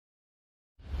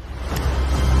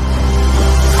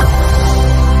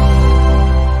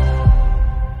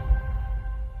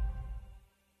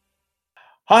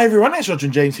Hi everyone, it's Roger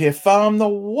and James here from the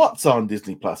What's on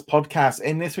Disney Plus podcast.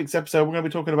 In this week's episode, we're going to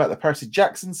be talking about the Percy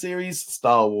Jackson series,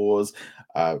 Star Wars,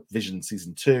 Vision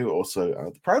Season 2, also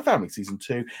the Proud Family Season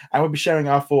 2, and we'll be sharing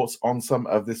our thoughts on some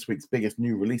of this week's biggest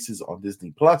new releases on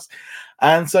Disney Plus.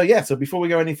 And so before we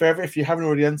go any further, if you haven't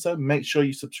already done so, make sure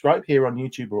you subscribe here on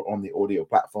YouTube or on the audio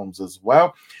platforms as well.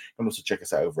 You can also check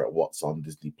us out over at What's on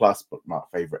Disney Plus,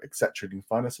 bookmark, favorite, etc. You can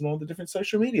find us on all the different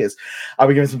social medias. I'll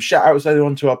be giving some shout outs later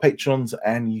on to our patrons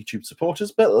and YouTube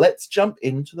supporters, but let's jump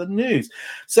into the news.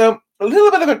 So a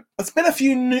little bit of there's been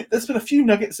a few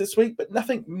nuggets this week, but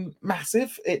nothing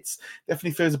massive. It's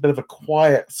definitely feels a bit of a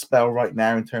quiet spell right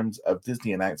now in terms of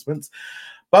Disney announcements.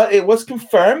 But it was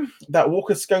confirmed that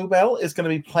Walker Scobell is going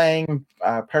to be playing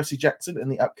Percy Jackson in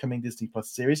the upcoming Disney Plus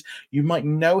series. You might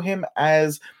know him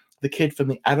as the kid from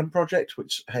the Adam Project,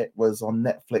 which was on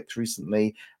Netflix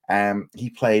recently. He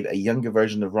played a younger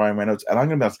version of Ryan Reynolds, and I'm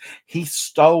going to be honest, he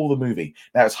stole the movie.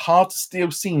 Now, it's hard to steal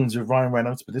scenes with Ryan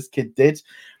Reynolds, but this kid did.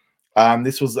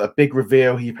 This was a big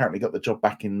reveal. He apparently got the job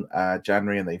back in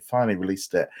January, and they finally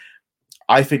released it.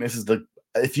 I think this is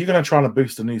if you're going to try to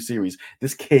boost a new series,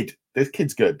 this kid's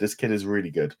good. This kid is really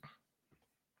good.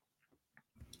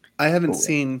 I haven't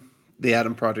seen the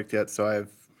Adam Project yet, so I have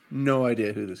no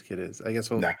idea who this kid is. I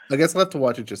guess I'll have to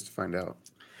watch it just to find out.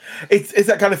 It's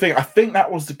that kind of thing. I think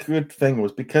that was the good thing,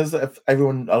 was because of a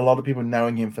lot of people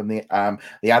knowing him from the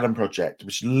Adam Project,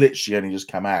 which literally only just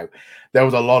come out. There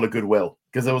was a lot of goodwill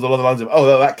because there was a lot of lines of,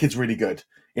 "Oh, that kid's really good,"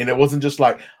 and it wasn't just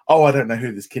like, "Oh, I don't know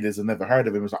who this kid is. I've never heard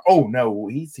of him." It was like, "Oh no,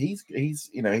 he's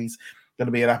going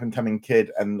to be an up and coming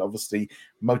kid," and obviously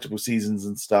multiple seasons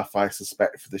and stuff. I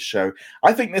suspect for this show,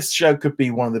 I think this show could be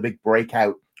one of the big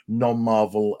breakout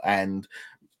non-Marvel and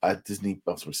Disney,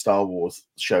 Star Wars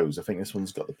shows. I think this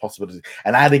one's got the possibility,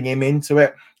 and adding him into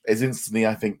it is instantly,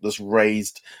 I think, just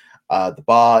raised the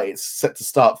bar. It's set to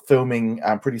start filming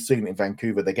pretty soon in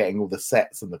Vancouver. They're getting all the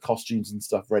sets and the costumes and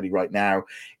stuff ready right now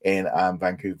in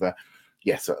Vancouver.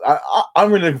 Yeah, so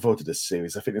I'm really looking forward to this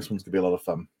series. I think this one's gonna be a lot of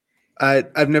fun.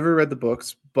 I've never read the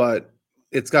books, but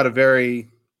it's got a very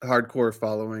hardcore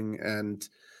following, and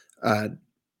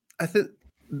I think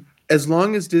as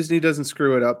long as Disney doesn't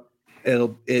screw it up,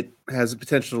 it has the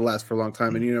potential to last for a long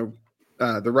time. And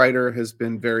the writer has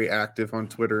been very active on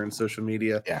Twitter and social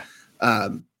media,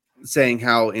 saying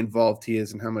how involved he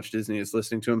is and how much Disney is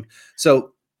listening to him.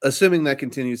 So, assuming that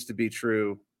continues to be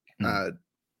true,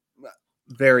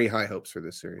 very high hopes for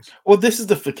this series. Well, this is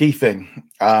the key thing.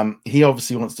 He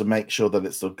obviously wants to make sure that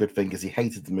it's a good thing because he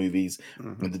hated the movies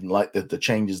and didn't like the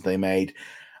changes they made.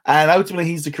 And ultimately,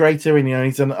 he's the creator, and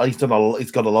he's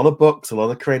got a lot of books, a lot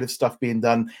of creative stuff being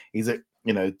done. He's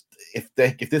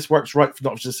if this works right for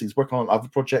not just he's working on other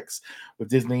projects with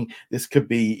Disney, this could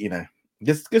be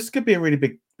this could be a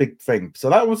really big thing. So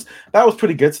that was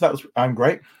pretty good. So that was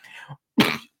great.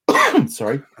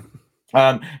 Sorry.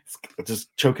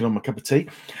 Just choking on my cup of tea.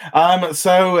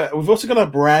 So we've also got a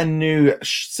brand new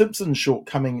Simpsons short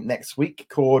coming next week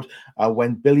called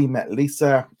When Billy Met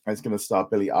Lisa. It's going to star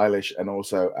Billie Eilish and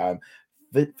also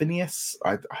Phineas.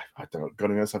 I don't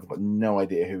know. I've got no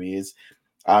idea who he is.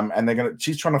 And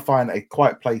she's trying to find a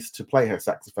quiet place to play her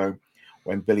saxophone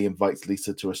when Billy invites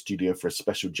Lisa to a studio for a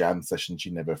special jam session she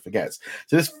never forgets.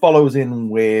 So this follows in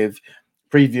with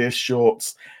previous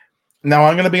shorts. Now,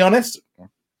 I'm going to be honest.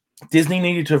 Disney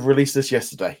needed to have released this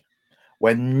yesterday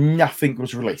when nothing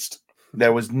was released.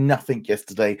 There was nothing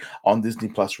yesterday on Disney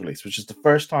Plus release, which is the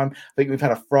first time I think we've had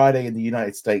a Friday in the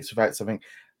United States without something,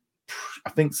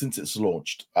 I think, since it's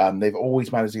launched. They've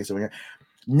always managed to get something.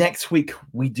 Next week,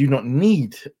 we do not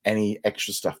need any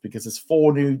extra stuff because there's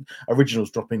 4 new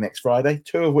originals dropping next Friday,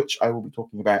 2 of which I will be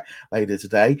talking about later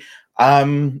today.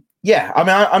 Yeah, I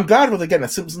mean, I'm glad when they're getting a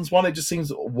Simpsons one. It just seems,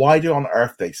 why do on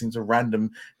Earth Day? Seems a random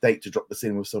date to drop this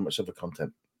in with so much other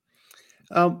content.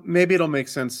 Maybe it'll make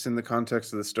sense in the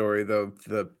context of the story, though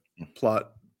the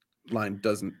plot line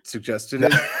doesn't suggest it.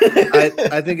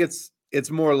 I think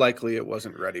it's more likely it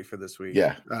wasn't ready for this week.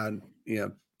 Yeah.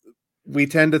 We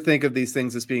tend to think of these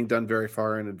things as being done very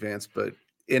far in advance, but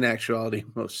in actuality,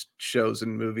 most shows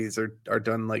and movies are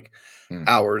done like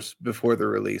hours before the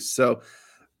release. So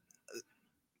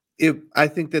I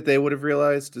think that they would have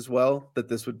realized as well that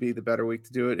this would be the better week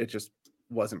to do it. It just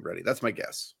wasn't ready. That's my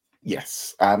guess.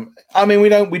 Yes. I mean, we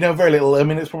know very little. I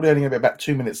mean, it's probably only going to be about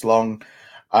 2 minutes long.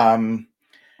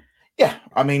 Yeah,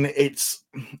 I mean, it's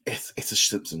a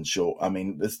Simpsons short. I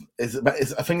mean, I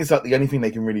think it's like the only thing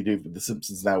they can really do with the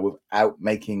Simpsons now without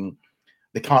making.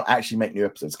 They can't actually make new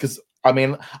episodes because, I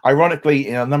mean, ironically,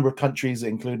 in a number of countries,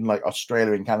 including like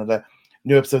Australia and Canada,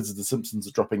 new episodes of The Simpsons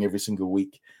are dropping every single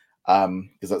week.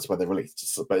 because that's where they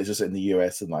released. But it's just in the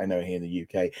US, and I know here in the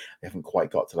UK they haven't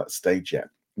quite got to that stage yet.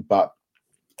 But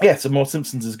yeah, some more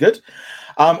Simpsons is good.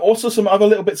 Also, some other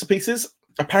little bits and pieces.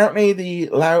 Apparently,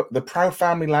 the Proud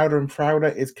Family Louder and Prouder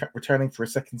is returning for a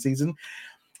second season.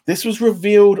 This was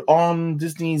revealed on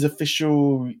Disney's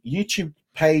official YouTube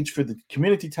page for the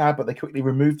community tab, but they quickly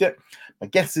removed it. My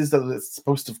guess is that it's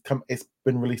supposed to come. It's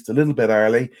been released a little bit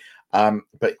early,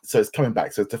 but so it's coming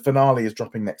back. So the finale is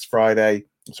dropping next Wednesday.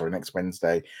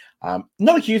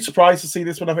 Not a huge surprise to see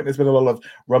this one. I think there's been a lot of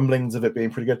rumblings of it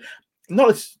being pretty good.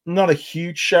 Not a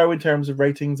huge show in terms of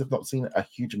ratings. I've not seen a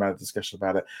huge amount of discussion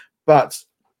about it, but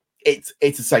it's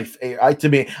a safe. To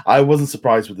me, I wasn't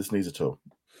surprised with this news at all.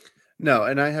 No,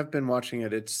 and I have been watching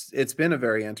it. It's been a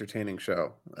very entertaining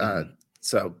show.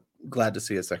 So glad to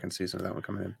see a second season of that one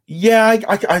coming in. Yeah,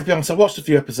 I'll be honest. I watched a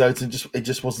few episodes and it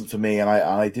just wasn't for me, and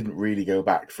I didn't really go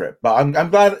back for it. But I'm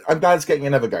glad it's getting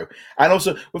another go. And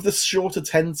also with the shorter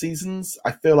 10 seasons,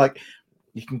 I feel like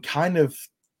you can kind of,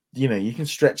 you can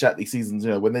stretch out these seasons.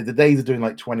 When the days are doing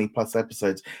like 20 plus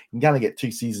episodes, you can kind of get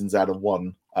 2 seasons out of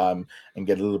one, and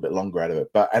get a little bit longer out of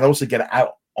it. And also get it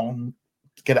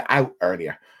out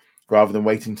earlier, rather than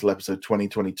waiting until episode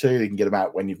 2022. You can get them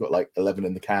out when you've got like 11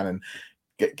 in the can and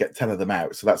get 10 of them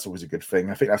out. So that's always a good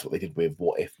thing. I think that's what they did with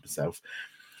What If itself.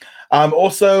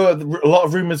 Also, a lot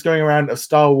of rumors going around of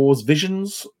Star Wars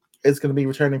Visions is going to be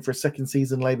returning for a second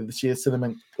season later this year.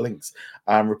 CinemaLinks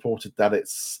reported that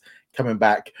it's coming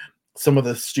back. Some of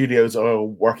the studios are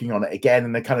working on it again,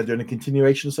 and they're kind of doing a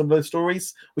continuation of some of those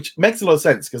stories, which makes a lot of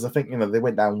sense because I think they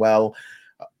went down well.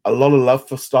 A lot of love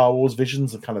for Star Wars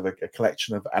Visions, and kind of a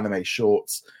collection of anime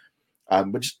shorts,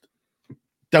 which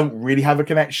don't really have a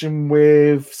connection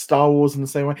with Star Wars in the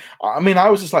same way. I mean, I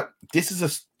was just like, this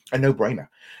is a no-brainer.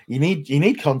 You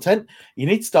need content. You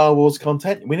need Star Wars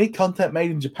content. We need content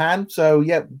made in Japan. So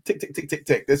yeah, tick, tick, tick, tick,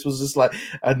 tick. This was just like,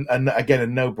 again, a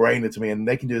no-brainer to me. And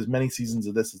they can do as many seasons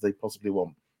of this as they possibly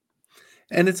want.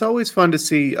 And it's always fun to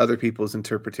see other people's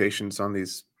interpretations on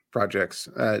these projects.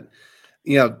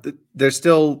 They're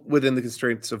still within the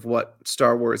constraints of what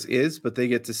Star Wars is, but they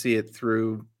get to see it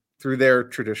through their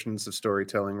traditions of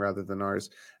storytelling rather than ours.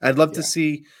 I'd love to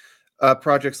see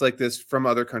projects like this from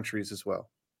other countries as well.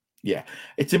 Yeah,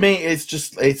 to me, it's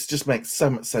just makes so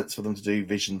much sense for them to do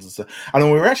Visions and stuff.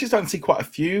 And we're actually starting to see quite a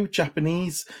few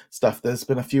Japanese stuff. There's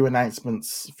been a few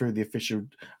announcements through the official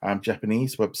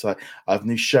Japanese website of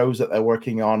new shows that they're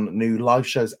working on, new live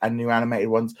shows and new animated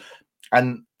ones.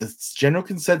 And the general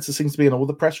consensus seems to be in all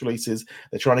the press releases,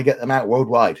 they're trying to get them out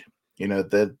worldwide. I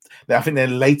think they're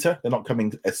later. They're not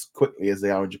coming as quickly as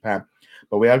they are in Japan.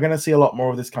 But we are going to see a lot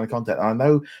more of this kind of content. And I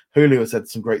know Hulu has had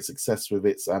some great success with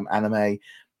its anime.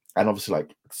 And obviously,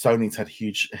 like Sony's had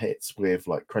huge hits with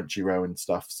like Crunchyroll and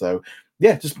stuff. So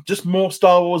yeah, just more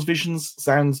Star Wars Visions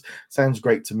sounds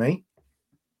great to me.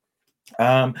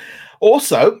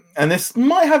 Also, and this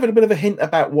might have a bit of a hint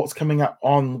about what's coming up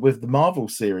on with the Marvel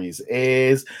series,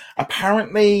 is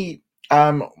apparently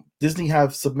Disney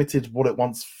have submitted what it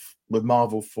wants with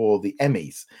Marvel for the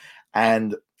Emmys,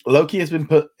 and Loki has been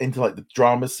put into like the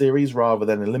drama series rather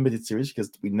than a limited series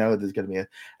because we know there's going to be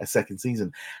a second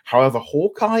season. However,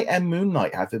 Hawkeye and Moon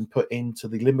Knight have been put into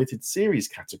the limited series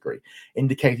category,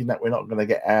 indicating that we're not going to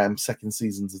get second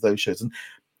seasons of those shows. And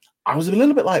I was a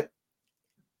little bit like,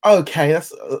 okay,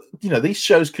 that's these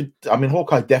shows could. I mean,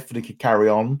 Hawkeye definitely could carry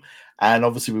on, and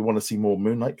obviously we want to see more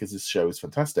Moon Knight because this show is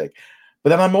fantastic. But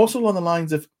then I'm also along the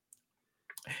lines of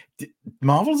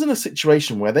Marvel's in a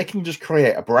situation where they can just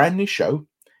create a brand new show,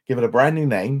 give it a brand new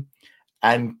name,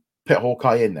 and put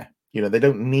Hawkeye in there. They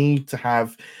don't need to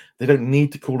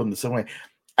call them the same way.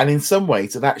 And in some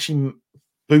ways, it actually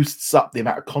boosts up the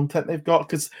amount of content they've got.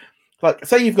 Because, like,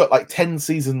 say you've got like 10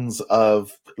 seasons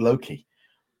of Loki,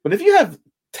 but if you have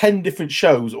 10 different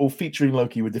shows all featuring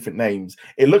Loki with different names,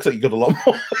 it looks like you've got a lot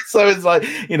more. So it's like,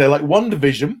 like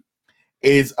WandaVision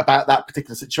is about that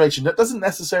particular situation. That doesn't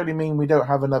necessarily mean we don't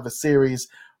have another series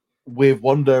with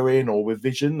Wanda in or with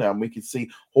Vision, and we could see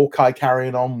Hawkeye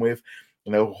carrying on with,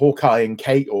 Hawkeye and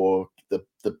Kate, or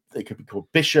it could be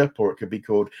called Bishop, or it could be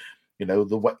called,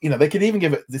 they could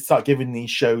even start giving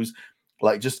these shows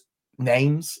like just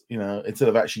names, instead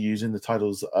of actually using the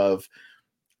titles of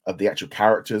the actual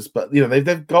characters. But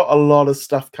they've got a lot of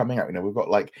stuff coming out. We've got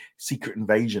like Secret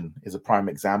Invasion is a prime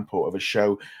example of a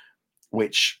show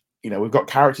which we've got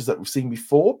characters that we've seen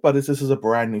before, but this is a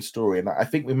brand new story. And I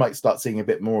think we might start seeing a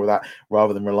bit more of that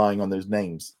rather than relying on those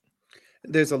names.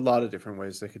 There's a lot of different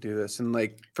ways they could do this. And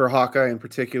like for Hawkeye in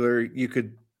particular, you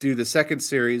could do the second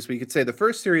series. We could say the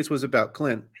first series was about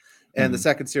Clint and the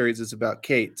second series is about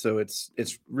Kate. So it's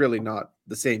really not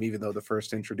the same, even though the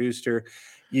first introduced her.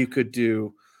 You could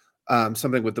do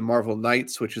something with the Marvel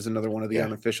Knights, which is another one of the Yeah.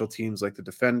 unofficial teams, like the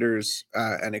Defenders,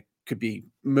 and it could be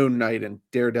Moon Knight and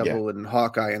Daredevil and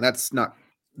Hawkeye, and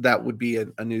that would be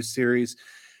a new series.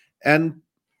 And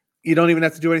you don't even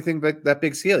have to do anything but that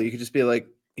big scale. You could just be like,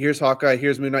 here's Hawkeye,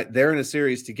 here's Moon Knight. They're in a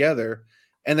series together.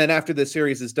 And then after the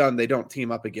series is done, they don't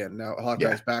team up again. Now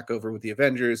Hawkeye's back over with the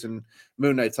Avengers and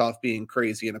Moon Knight's off being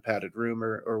crazy in a padded room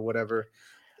or whatever.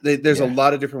 There's a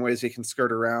lot of different ways you can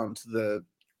skirt around the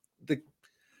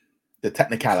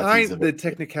technicalities the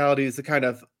technicalities, the kind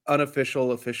of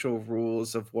unofficial official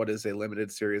rules of what is a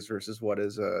limited series versus what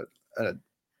is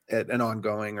an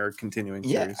ongoing or continuing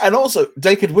series. And also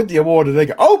they could win the award and they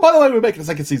go, oh, by the way, we're making a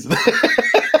second season.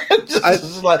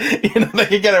 just like, you know, they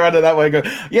can get around it that way and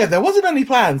go, yeah, there wasn't any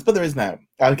plans, but there is now.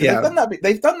 They've done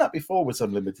that before with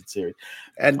some limited series.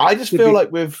 And I just feel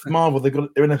like with Marvel,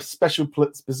 they're in a special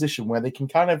position where they can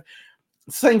kind of,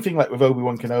 same thing like with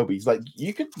Obi-Wan Kenobi. It's like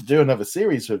you could do another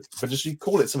series, but just you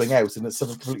call it something else and it's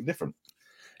something completely different.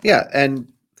 Yeah,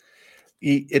 and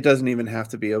it doesn't even have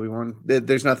to be Obi-Wan.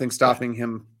 There's nothing stopping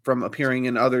him from appearing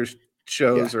in other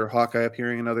shows or Hawkeye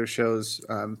appearing in other shows.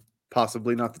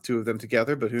 Possibly not the two of them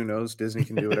together, but who knows? Disney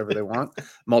can do whatever they want.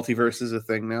 Multiverse is a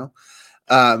thing now.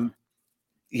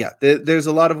 There's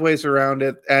a lot of ways around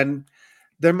it, and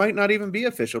there might not even be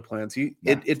official plans.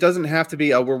 It doesn't have to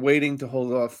be, we're waiting to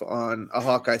hold off on a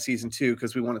Hawkeye season 2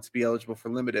 because we want it to be eligible for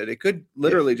limited. It could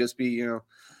literally just be,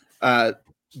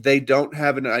 they don't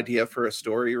have an idea for a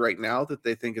story right now that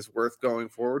they think is worth going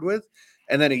forward with.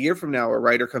 And then a year from now, a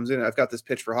writer comes in and I've got this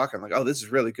pitch for Hawkeye. I'm like, oh, this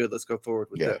is really good. Let's go forward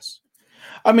with this.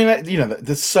 I mean,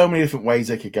 there's so many different ways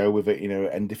they could go with it,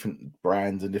 and different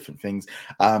brands and different things.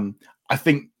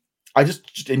 I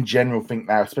just in general think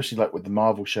now, especially like with the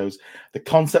Marvel shows, the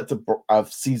concept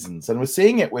of seasons, and we're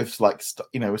seeing it with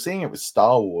we're seeing it with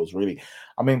Star Wars. Really,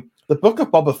 I mean, the Book of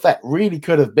Boba Fett really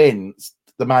could have been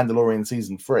the Mandalorian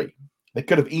season 3. They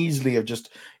could have easily have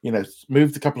just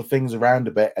moved a couple of things around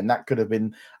a bit, and that could have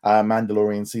been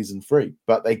Mandalorian season 3.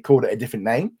 But they called it a different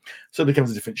name, so it becomes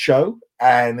a different show,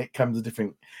 and it becomes a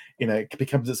different, it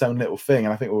becomes its own little thing.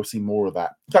 And I think we'll see more of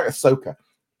that. It's like Ahsoka.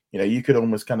 You could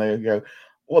almost kind of go,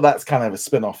 well, that's kind of a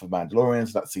spin-off of Mandalorian,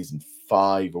 so that's season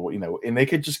 5, or and they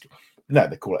could just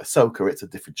they call it Ahsoka. It's a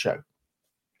different show.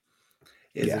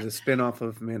 Is it a spin-off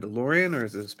of Mandalorian, or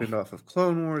is it a spin-off of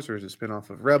Clone Wars, or is it a spin-off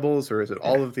of Rebels, or is it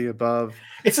all of the above?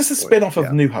 It's just a spin-off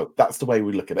of New Hope. That's the way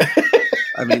we look at it.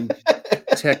 I mean,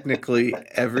 technically,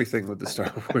 everything with the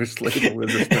Star Wars label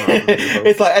is a spin-off of New Hope.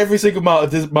 It's like every single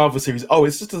Marvel series. Oh,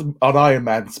 it's just an Iron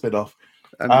Man spin-off.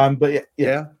 But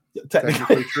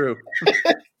technically true.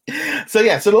 So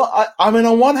I mean,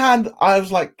 on one hand, I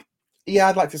was like,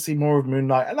 I'd like to see more of Moon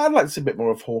Knight, and I'd like to see a bit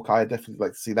more of Hawkeye. I'd definitely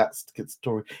like to see that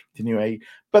story continue.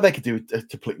 But they could do a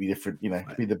completely different,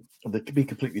 they could be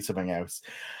completely something else.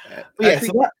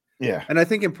 And I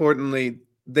think importantly,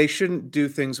 they shouldn't do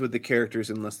things with the characters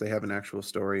unless they have an actual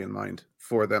story in mind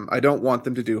for them. I don't want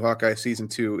them to do Hawkeye season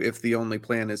 2 if the only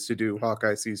plan is to do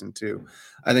Hawkeye season 2.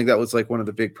 I think that was like one of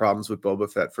the big problems with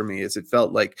Boba Fett for me, is it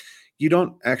felt like you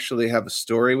don't actually have a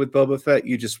story with Boba Fett.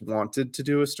 You just wanted to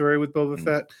do a story with Boba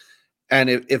Fett. And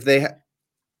if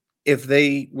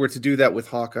they were to do that with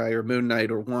Hawkeye or Moon Knight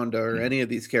or Wanda or any of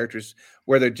these characters,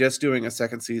 where they're just doing a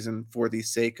second season for the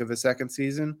sake of a second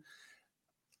season,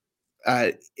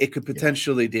 it could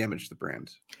potentially damage the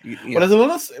brand. There's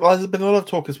been a lot of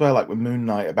talk as well, like with Moon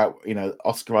Knight, about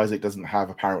Oscar Isaac doesn't have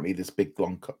apparently this big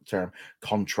long-term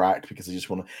contract because they just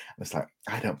want to. And it's like,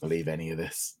 I don't believe any of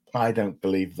this. I don't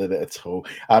believe that at all.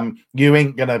 You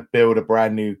ain't gonna build a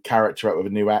brand new character up with a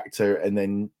new actor and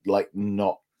then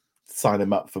not sign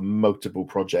him up for multiple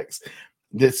projects.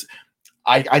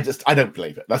 I don't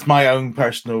believe it. That's my own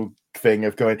personal thing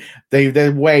of going.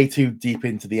 They're way too deep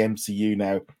into the MCU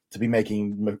now to be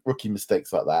making rookie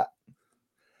mistakes like that.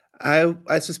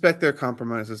 I suspect there are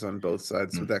compromises on both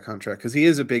sides with that contract, because he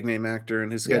is a big name actor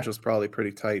and his schedule's probably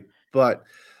pretty tight. But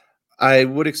I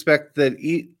would expect that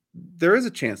there is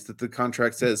a chance that the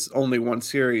contract says only one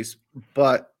series,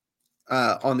 but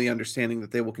on the understanding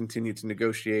that they will continue to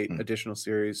negotiate additional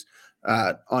series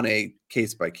on a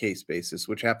case-by-case basis,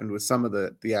 which happened with some of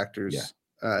the actors,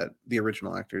 the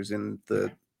original actors in the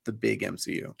big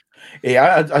MCU.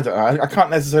 I can't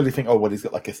necessarily think, he's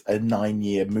got like a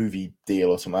 9-year movie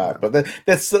deal or something like that,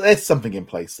 but there's something in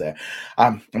place there.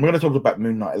 And we're going to talk about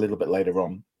Moon Knight a little bit later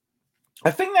on. I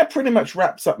think that pretty much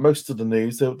wraps up most of the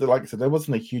news. So, like I said, there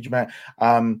wasn't a huge amount.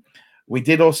 We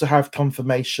did also have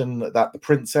confirmation that The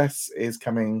Princess is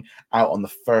coming out on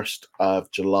the 1st of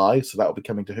July. So that will be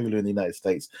coming to Hulu in the United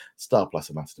States, Star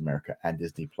Plus in Latin America, and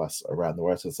Disney Plus around the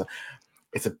world. So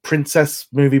it's a princess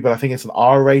movie, but I think it's an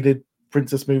R-rated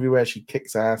princess movie where she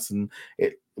kicks ass, and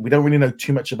we don't really know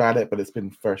too much about it, but it's been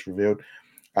first revealed.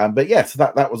 But yeah, so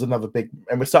that was another big,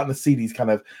 and we're starting to see these kind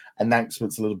of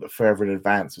announcements a little bit further in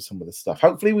advance with some of the stuff.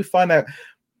 Hopefully we find out,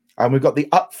 and we've got the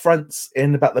upfronts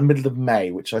in about the middle of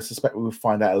May, which I suspect we will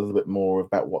find out a little bit more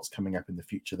about what's coming up in the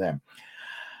future then.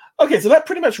 Okay, so that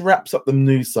pretty much wraps up the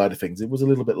news side of things. It was a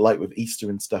little bit light with Easter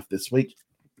and stuff this week.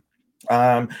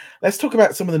 Let's talk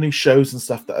about some of the new shows and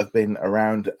stuff that have been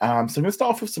around. So I'm going to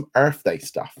start off with some Earth Day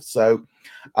stuff. So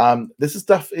this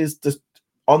stuff is just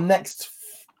on next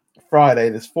Friday.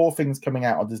 There's 4 things coming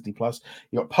out on Disney Plus.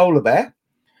 You got Polar Bear,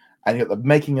 and you got the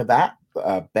making of that,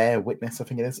 Bear Witness, I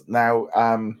think it is. Now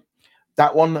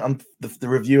that one, the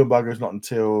review embargo is not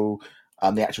until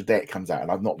the actual day it comes out,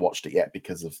 and I've not watched it yet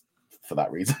for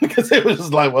that reason, because it was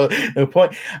just like, well, no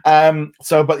point.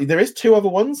 But there is 2 other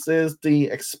ones. There's the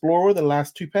Explorer, The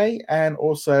Last Toupee, and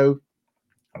also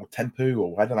Tenpu,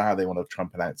 or I don't know how they want to try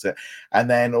and pronounce it. And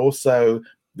then also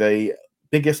the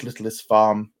Biggest Littlest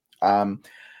Farm,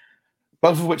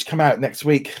 both of which come out next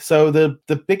week. So the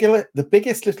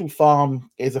Biggest Little Farm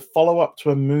is a follow-up to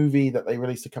a movie that they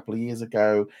released a couple of years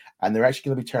ago, and they're actually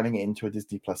going to be turning it into a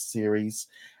Disney Plus series.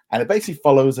 And it basically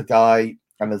follows a guy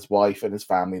and his wife and his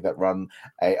family that run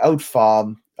a old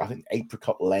farm, I think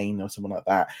Apricot Lane or something like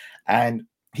that. And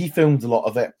he filmed a lot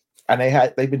of it, and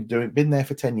they've been there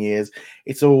for 10 years.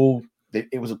 It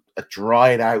was a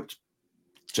dried out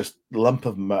just lump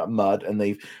of mud, and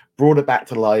they've brought it back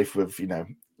to life with,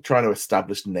 trying to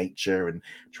establish nature and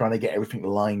trying to get everything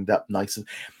lined up nice. And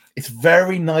it's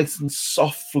very nice and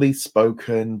softly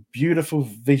spoken, beautiful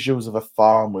visuals of a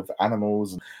farm with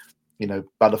animals and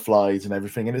butterflies and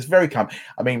everything, and it's very calm.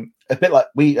 I mean, a bit like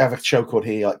we have a show called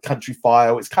here, like Country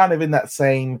File. It's kind of in that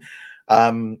same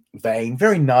vein.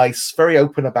 Very nice, very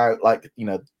open about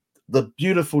the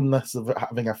beautifulness of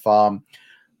having a farm.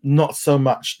 Not so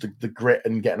much the grit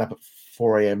and getting up at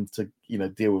 4 a.m. to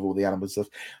deal with all the animal stuff.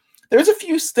 There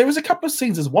was a couple of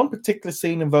scenes. There's one particular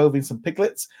scene involving some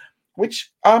piglets,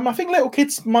 which I think little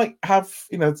kids might have.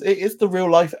 It is the real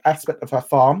life aspect of our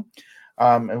farm.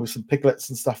 And with some piglets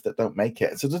and stuff that don't make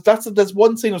it. So there's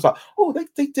one scene I was like, oh,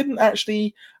 they didn't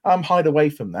actually hide away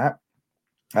from that.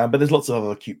 But there's lots of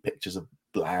other cute pictures of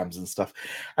lambs and stuff.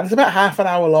 And it's about half an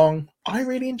hour long. I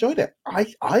really enjoyed it.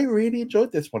 I really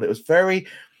enjoyed this one. It was very,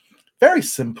 very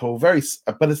simple, but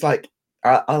it's like,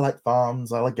 I like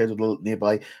farms. I like go to the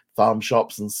nearby farm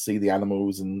shops and see the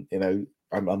animals. And,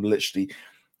 I'm literally,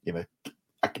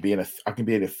 I can be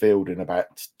in a field in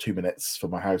about 2 minutes from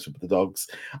my house with the dogs.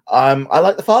 I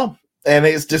like the farm, and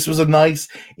this was a nice,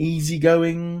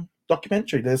 easygoing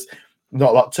documentary. There's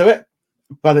not a lot to it,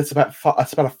 but it's about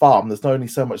a farm. There's not only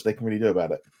so much they can really do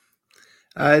about it.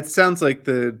 It sounds like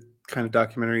the kind of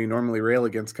documentary you normally rail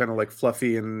against, kind of like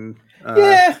fluffy and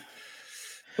yeah.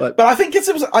 But I think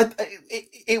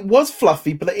it was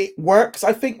fluffy, but it works.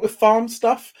 I think with farm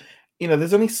stuff.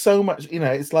 There's only so much,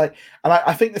 it's like, and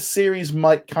I think the series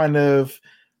might kind of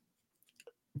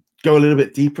go a little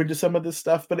bit deeper into some of this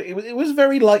stuff, but it was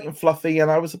very light and fluffy, and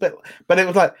I was a bit, but it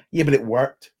was like, yeah, but it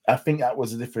worked. I think that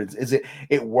was the difference.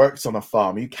 It works on a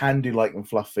farm. You can do light and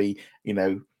fluffy,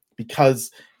 because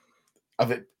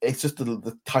of it. It's just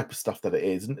the type of stuff that it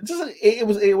is, and it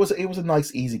was a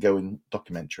nice, easygoing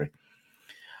documentary.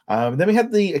 Then we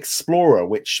had the Explorer,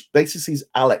 which basically sees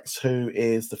Alex, who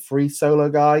is the free solo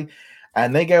guy,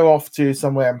 and they go off to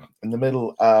somewhere in the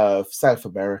middle of South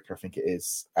America, I think it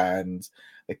is, and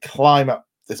they climb up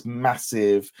this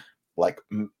massive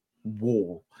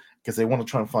wall because they want to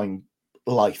try and find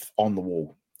life on the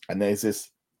wall. And there's this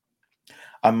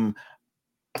he's an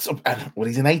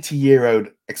 80-year-old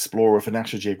explorer for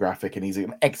National Geographic, and he's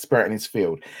an expert in his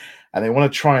field, and they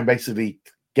want to try and basically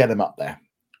get him up there.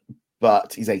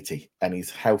 But he's 80 and his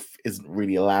health isn't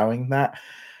really allowing that.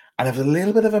 And there's a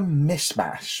little bit of a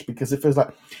mishmash, because it feels like,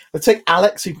 let's take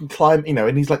Alex, who can climb,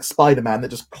 and he's like Spider-Man that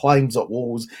just climbs up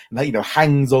walls and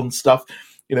hangs on stuff,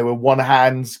 with one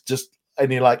hand,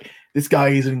 and you're like, this guy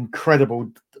is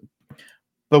incredible.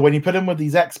 But when you put him with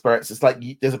these experts, it's like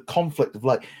there's a conflict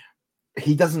of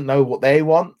he doesn't know what they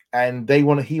want, and he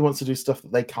wants to do stuff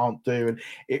that they can't do. And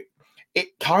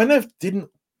it kind of didn't.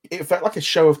 It felt like a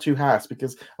show of two halves,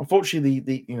 because unfortunately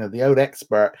the old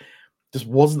expert just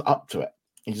wasn't up to it.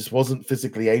 He just wasn't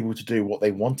physically able to do what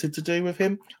they wanted to do with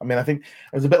him. I mean, I think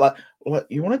it was a bit like, well,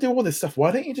 you want to do all this stuff,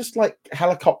 why don't you just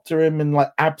helicopter him and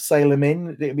abseil him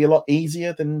in? It'd be a lot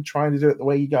easier than trying to do it the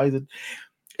way you guys did.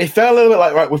 It felt a little bit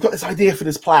like, right, we've got this idea for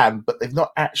this plan, but they've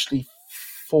not actually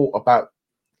thought about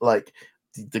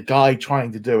the guy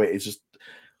trying to do it is just,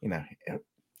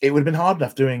 it would have been hard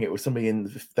enough doing it with somebody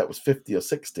that was 50 or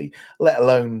 60, let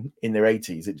alone in their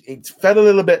 80s. It felt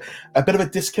a bit of a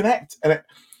disconnect, and it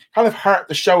kind of hurt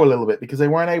the show a little bit because they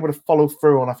weren't able to follow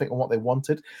through on what they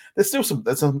wanted. There's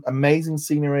some amazing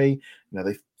scenery,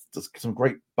 there's some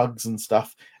great bugs and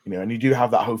stuff, and you do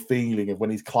have that whole feeling of when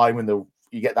he's climbing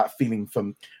you get that feeling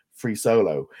from Free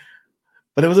Solo.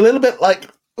 But it was a little bit like,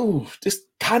 this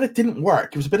kind of didn't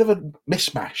work. It was a bit of a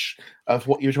mishmash of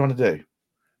what you were trying to do.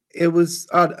 It was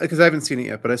odd because I haven't seen it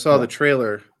yet, but I saw the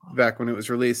trailer back when it was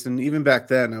released. And even back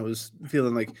then I was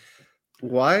feeling like,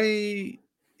 why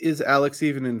is Alex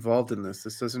even involved in this?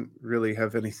 This doesn't really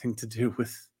have anything to do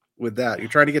with that. You're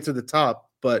trying to get to the top,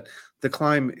 but the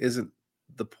climb isn't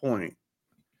the point.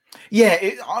 Yeah,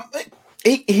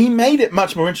 he made it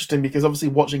much more interesting because obviously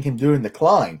watching him doing the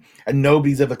climb, and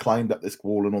nobody's ever climbed up this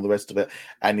wall and all the rest of it.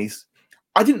 And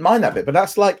I didn't mind that bit, but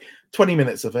that's like 20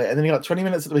 minutes of it, and then you got 20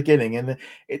 minutes at the beginning, and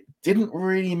it didn't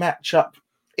really match up.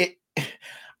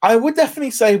 I would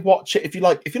definitely say watch it if you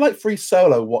like Free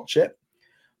Solo, watch it.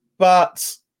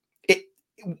 But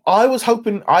I was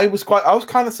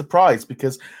kind of surprised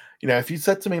because if you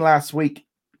said to me last week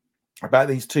about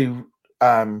these two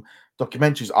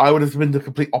documentaries, I would have been the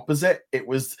complete opposite.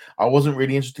 I wasn't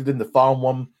really interested in the farm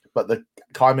one, but the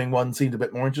climbing one seemed a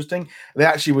bit more interesting. It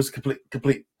actually was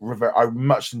complete revert. I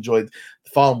much enjoyed the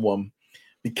farm one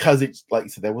because it's like you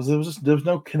said, there was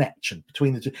no connection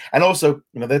between the two, and also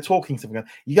they're talking something.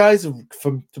 You guys are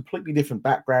from completely different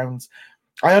backgrounds.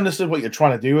 I understood what you're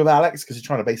trying to do with Alex because you're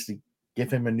trying to basically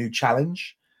give him a new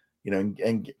challenge, and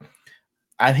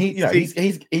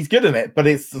he's good in it, but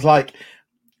it's like,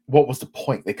 what was the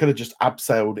point? They could have just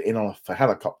abseiled in off a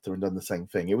helicopter and done the same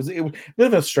thing. It was a bit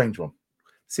of a strange one.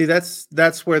 See,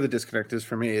 that's where the disconnect is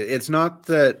for me. It's not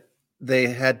that they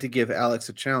had to give Alex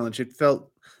a challenge. It felt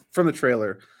from the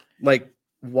trailer like,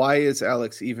 why is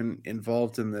Alex even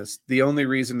involved in this? The only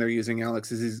reason they're using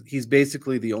Alex is he's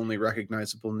basically the only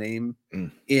recognizable name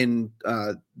in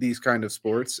these kind of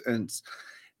sports. And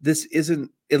this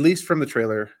isn't, at least from the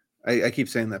trailer, I keep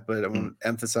saying that, but I want to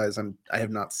emphasize I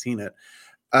have not seen it.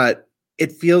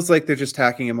 It feels like they're just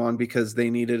tacking him on because they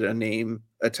needed a name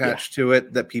attached to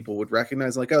it that people would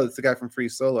recognize, like, oh, it's the guy from Free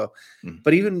Solo.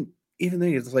 But even then,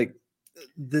 it's like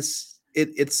this.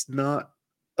 It's not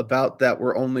about that.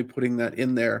 We're only putting that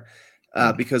in there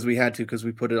because we had to, because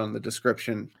we put it on the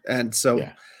description. And so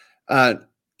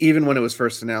even when it was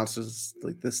first announced, it was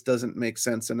like, this doesn't make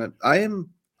sense. And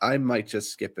I might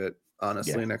just skip it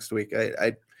honestly next week.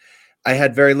 I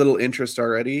had very little interest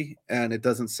already, and it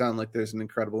doesn't sound like there's an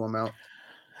incredible amount.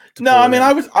 No, I mean,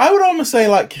 I would almost say,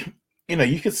 like,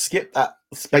 you could skip that,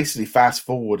 basically fast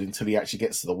forward until he actually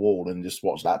gets to the wall and just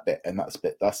watch that bit, and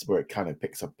that's where it kind of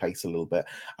picks up pace a little bit.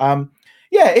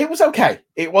 It was okay.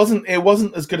 It wasn't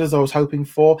as good as I was hoping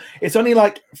for. It's only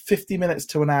like 50 minutes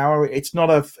to an hour. It's not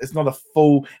a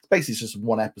full. It's basically just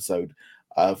one episode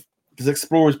of, because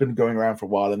Explorer's been going around for a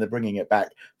while, and they're bringing it back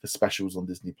for specials on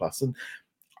Disney Plus, and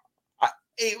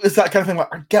it was that kind of thing.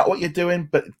 Like, I get what you're doing,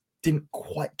 but it didn't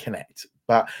quite connect.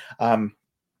 But so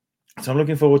I'm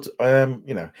looking forward to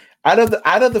out of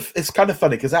the it's kind of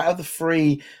funny because out of the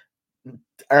 3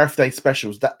 Earth Day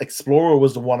specials, that Explorer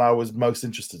was the one I was most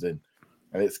interested in,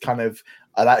 and it's kind of,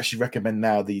 I'd actually recommend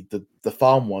now the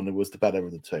farm one was the better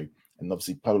of the 2, and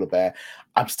obviously Polar Bear.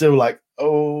 I'm still like,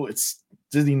 oh, it's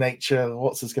Disney Nature.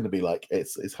 What's this going to be like?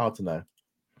 It's hard to know.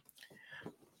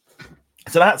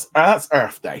 So that's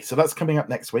Earth Day. So that's coming up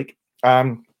next week.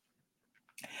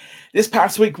 This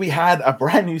past week we had a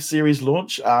brand new series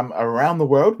launch around the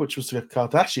world, which was the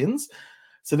Kardashians.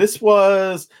 So this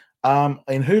was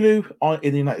in Hulu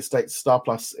in the United States, Star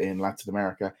Plus in Latin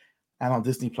America, and on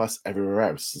Disney Plus everywhere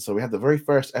else. So we had the very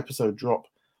first episode drop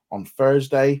on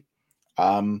Thursday.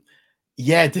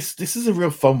 This is a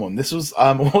real fun one. This was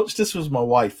watched this was my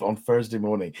wife on Thursday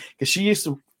morning because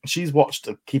she's watched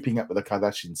Keeping Up with the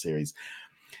Kardashian series,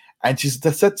 and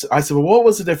I said, well, what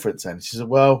was the difference then? She said,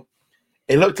 well,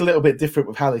 it looked a little bit different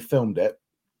with how they filmed it,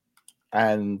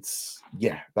 and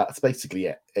that's basically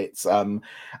it. It's and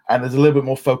there's a little bit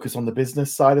more focus on the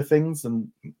business side of things,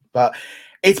 but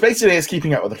it's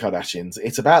Keeping Up with the Kardashians.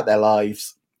 It's about their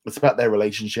lives. It's about their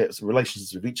relationships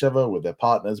with each other, with their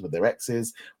partners, with their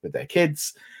exes, with their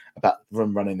kids, about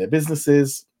them running their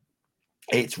businesses.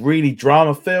 It's really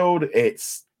drama filled.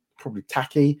 It's probably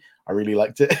tacky. I really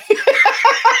liked it.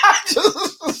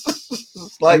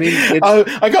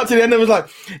 I got to the end and was like,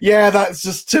 yeah, that's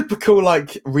just typical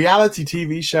like reality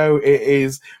TV show. It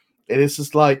is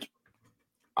just like,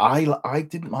 I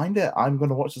didn't mind it. I'm going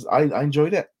to watch this. I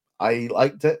enjoyed it. I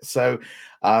liked it. So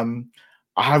I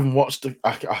haven't watched a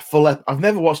full. I've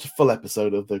never watched a full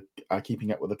episode of the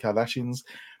Keeping Up with the Kardashians.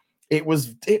 it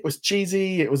was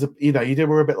cheesy. It was you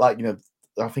were a bit like,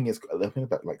 I think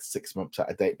about like 6 months out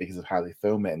of date because of how they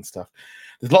film it and stuff.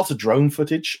 There's lots of drone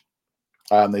footage.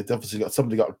 They've obviously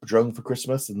somebody got a drone for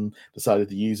Christmas and decided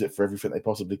to use it for everything they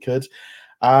possibly could.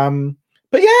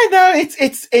 But yeah, no,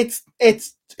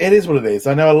 it is what it is.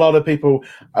 I know a lot of people.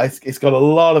 It's got a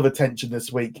lot of attention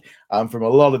this week from a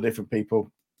lot of different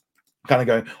people, kind of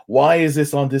going, "Why is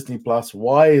this on Disney Plus?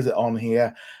 Why is it on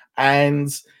here?" And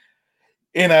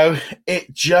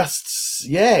it just,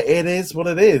 it is what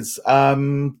it is.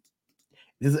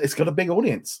 It's got a big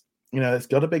audience. It's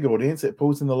got a big audience. It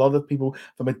pulls in a lot of people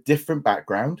from a different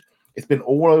background. It's been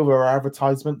all over our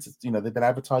advertisements. They've been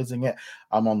advertising it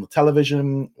on the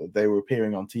television. They were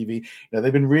appearing on TV.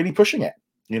 They've been really pushing it.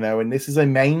 And this is a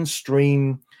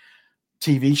mainstream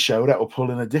TV show that will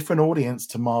pull in a different audience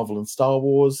to Marvel and Star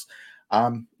Wars.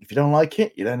 If you don't like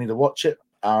it, you don't need to watch it.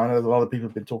 I know a lot of people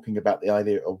have been talking about the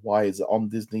idea of why is it on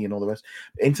Disney and all the rest.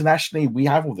 Internationally, we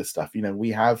have all this stuff. We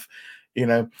have,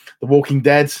 The Walking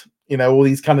Dead. All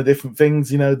these kind of different things.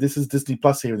 This is Disney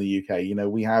Plus here in the UK.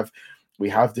 We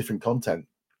have different content.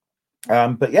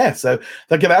 But yeah, so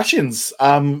the Kardashians.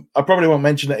 I probably won't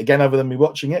mention it again other than me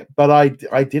watching it, but I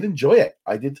did enjoy it.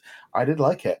 I did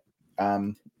like it.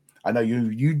 I know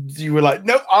you were like,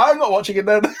 no, I'm not watching it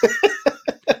then.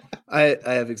 I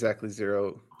have exactly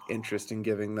zero interest in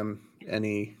giving them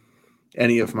any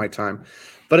of my time,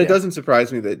 but it doesn't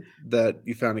surprise me that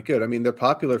you found it good. I mean, they're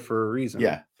popular for a reason.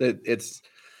 Yeah,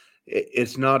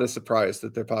 it's not a surprise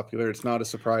that they're popular. It's not a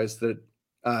surprise that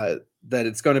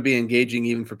it's going to be engaging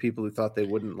even for people who thought they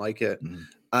wouldn't like it.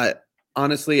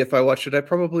 Honestly, if I watched it, I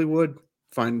probably would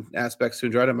find aspects to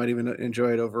enjoy it. I might even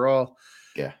enjoy it overall.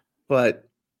 Yeah, but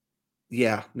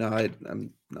yeah, no,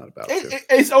 I'm not about it.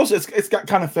 It's got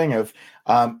kind of thing of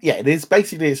it is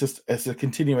basically it's a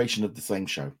continuation of the same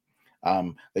show.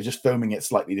 They're just filming it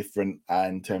slightly different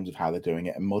in terms of how they're doing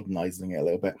it and modernizing it a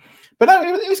little bit. But no,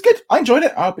 it was good. I enjoyed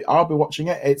it. I'll be watching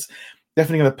it. It's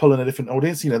definitely going to pull in a different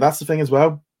audience. That's the thing as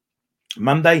well.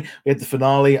 Monday we had the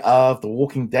finale of The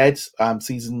Walking Dead,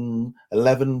 season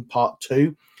 11, part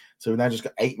 2. So we've now just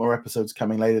got 8 more episodes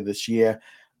coming later this year.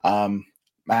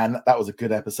 Man, that was a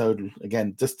good episode.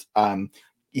 Again, just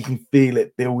you can feel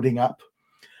it building up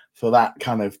for that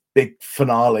kind of big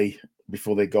finale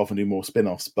before they go off and do more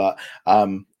spin-offs. But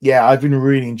I've been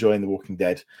really enjoying The Walking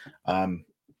Dead.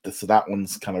 So that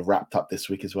one's kind of wrapped up this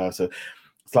week as well. So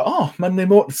it's like, Monday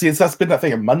morning. See, that's been that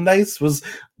thing. And Mondays was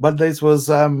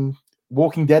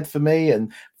Walking Dead for me,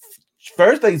 and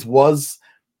Thursdays was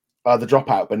The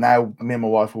Dropout. But now me and my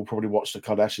wife will probably watch The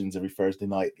Kardashians every Thursday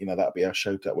night. That'll be our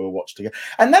show that we'll watch together,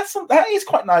 and that is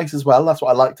quite nice as well. That's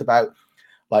what I liked about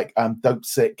Dope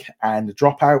Sick and The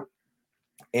Dropout.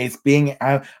 Is being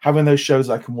out, having those shows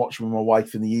I can watch with my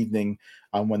wife in the evening,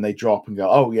 when they drop and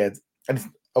go, and it's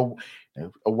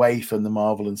away from the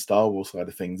Marvel and Star Wars side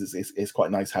of things. It's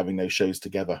quite nice having those shows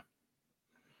together.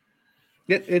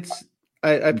 Yeah,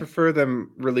 I prefer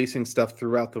them releasing stuff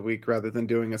throughout the week rather than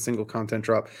doing a single content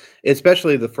drop.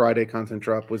 Especially the Friday content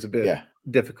drop was a bit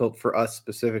difficult for us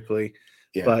specifically.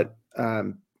 Yeah. But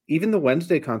even the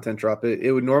Wednesday content drop,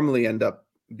 it would normally end up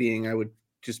being, I would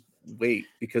just wait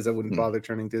because I wouldn't bother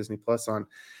turning Disney Plus on.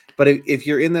 But if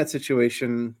you're in that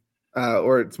situation,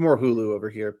 or it's more Hulu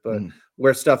over here, but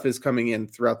where stuff is coming in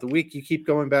throughout the week, you keep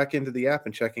going back into the app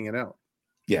and checking it out.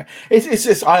 Yeah, it's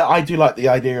just I do like the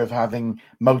idea of having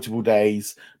multiple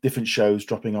days, different shows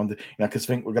dropping on because I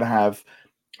think we're gonna have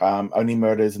Only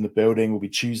Murders in the Building will be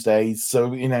Tuesdays,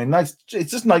 so nice. It's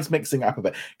just nice mixing up a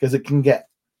bit because it can get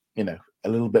a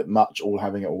little bit much all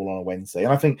having it all on a Wednesday.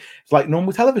 And I think it's like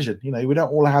normal television. We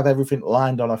don't all have everything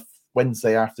lined on a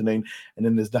Wednesday afternoon and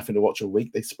then there's nothing to watch all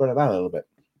week. They spread it out a little bit.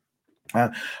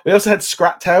 We also had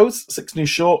Scrap Tales, 6 new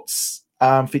shorts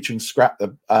featuring Scrap.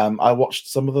 I watched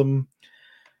some of them.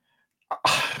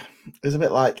 It's a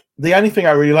bit like the only thing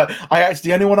I really like.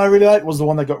 The only one I really liked was the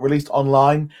one that got released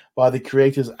online by the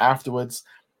creators afterwards,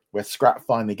 where Scrap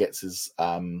finally gets his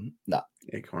nut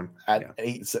acorn and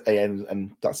eats it,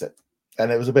 and that's it.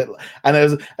 And it was a bit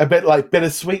like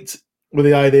bittersweet with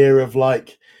the idea of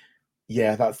that's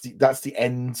the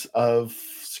end of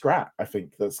Scrap. I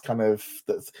think that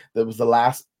was the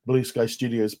last Blue Sky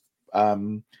Studios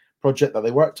project that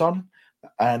they worked on.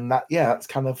 And that's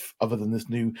kind of, other than this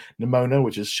new Nimona,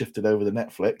 which has shifted over to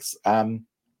Netflix.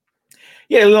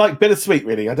 Like bittersweet,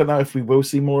 really. I don't know if we will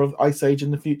see more of Ice Age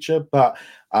in the future, but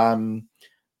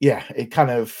it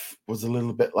kind of was a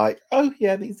little bit like,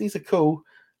 these are cool.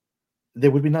 They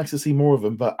would be nice to see more of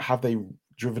them, but have they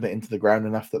driven it into the ground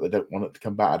enough that they don't want it to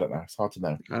come back. I don't know. It's hard to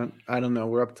know. I don't know.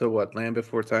 We're up to what, Land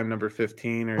Before Time number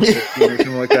 15 or 16 or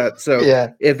something like that. So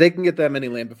yeah, if they can get that many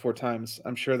Land Before Times,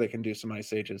 I'm sure they can do some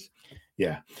Ice Ages.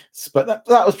 Yeah, but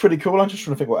that was pretty cool. I'm just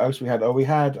trying to think what else we had. Oh, we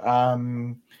had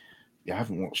I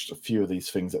haven't watched a few of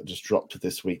these things that just dropped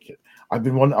this week. I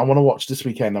want to watch this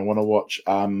weekend. I want to watch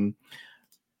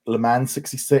Le Mans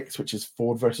 66, which is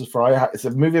Ford versus Ferrari. It's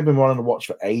a movie I've been wanting to watch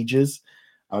for ages.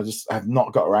 I have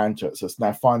not got around to it, so it's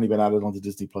now finally been added onto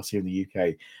Disney Plus here in the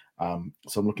UK.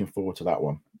 So I'm looking forward to that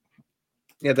one.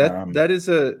 Yeah, that is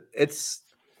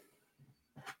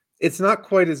it's not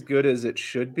quite as good as it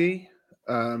should be,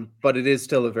 but it is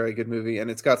still a very good movie,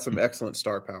 and it's got some excellent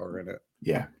star power in it.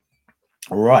 Yeah.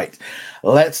 Right.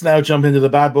 Let's now jump into the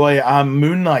bad boy.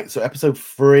 Moon Knight. So episode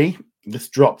 3. This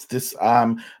dropped this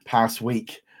past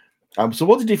week. So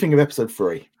what did you think of episode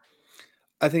 3?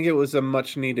 I think it was a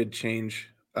much needed change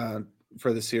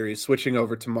for the series, switching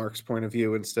over to Mark's point of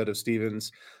view instead of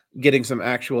Steven's, getting some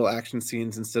actual action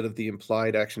scenes instead of the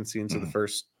implied action scenes of the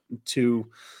first 2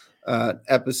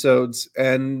 episodes,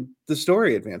 and the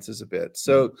story advances a bit.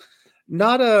 So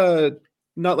not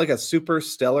like a super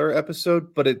stellar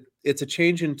episode, but it's a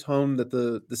change in tone that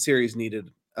the series needed.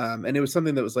 And it was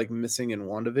something that was like missing in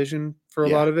WandaVision for a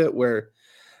lot of it, where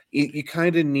you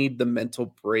kind of need the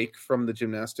mental break from the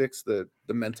gymnastics, the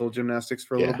mental gymnastics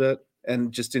for a little bit,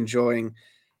 and just enjoying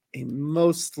a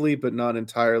mostly but not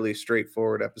entirely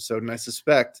straightforward episode. And I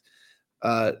suspect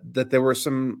that there were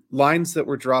some lines that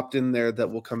were dropped in there that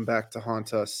will come back to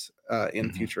haunt us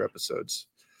in future episodes.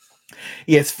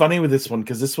 Yeah, it's funny with this one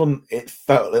because this one,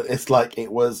 it's like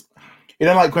it was,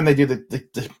 like when they do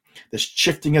the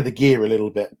shifting of the gear a little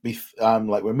bit.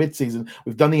 Like we're mid-season,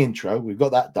 we've done the intro, we've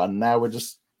got that done. Now we're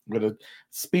going to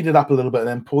speed it up a little bit and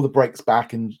then pull the brakes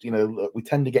back, and we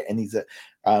tend to get in these.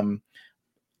 And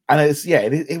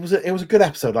it was a good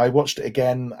episode. I watched it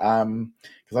again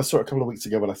because I saw it a couple of weeks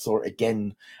ago, but I saw it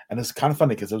again, and it's kind of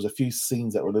funny because there was a few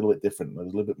scenes that were a little bit different. There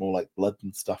was a little bit more like blood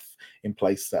and stuff in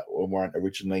place that weren't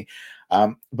originally,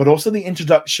 but also the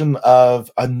introduction of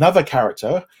another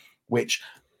character, which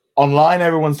online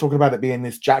everyone's talking about it being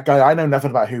this Jack guy. I know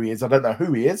nothing about who he is. I don't know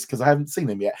who he is because I haven't seen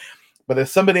him yet. But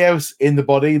there's somebody else in the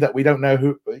body that we don't know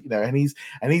who, and he's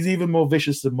even more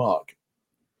vicious than Mark.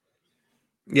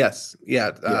 Yes.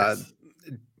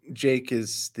 Jake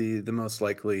is the most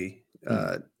likely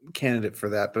candidate for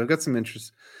that, but I've got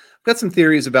some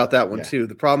theories about that one too.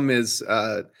 The problem is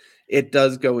it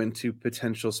does go into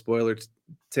potential spoiler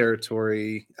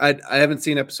territory. I haven't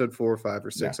seen episode 4 or 5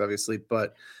 or 6, obviously,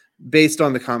 but based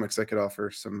on the comics, I could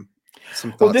offer some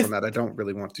thoughts on that. I don't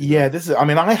really want to. Yeah,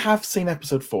 I have seen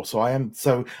episode 4, so I am.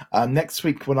 So next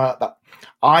week when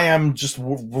I am just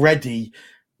ready.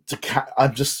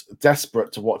 I'm just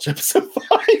desperate to watch episode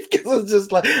 5 because it's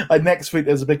just like next week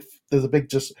there's a big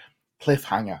just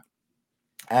cliffhanger,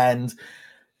 and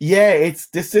it's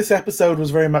this episode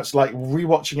was very much like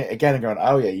rewatching it again and going,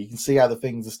 oh yeah, you can see how the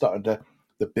things are starting to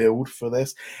build for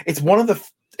this. It's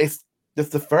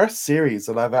the first series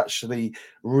that I've actually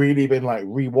really been like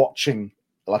rewatching.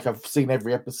 Like I've seen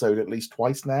every episode at least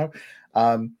twice now,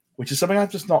 which is something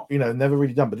I've just not never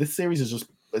really done. But this series is just.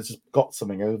 It's just got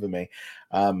something over me.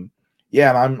 And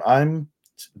I'm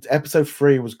episode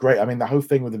 3 was great. I mean, the whole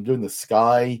thing with them doing the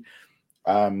sky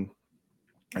and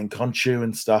Khonshu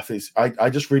and stuff is I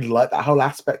just really like that whole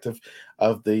aspect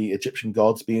of the Egyptian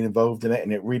gods being involved in it,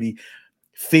 and it really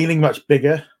feeling much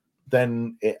bigger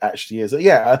than it actually is.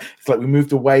 It's like we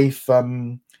moved away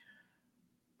from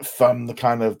the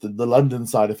kind of the London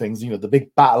side of things, the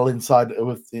big battle inside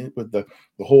with the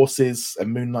horses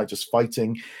and Moon Knight just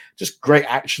fighting, just great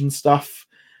action stuff.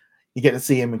 You get to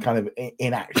see him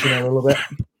in action a little bit.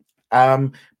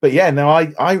 But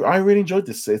I really enjoyed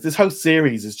this. This whole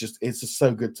series is just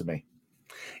so good to me.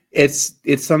 It's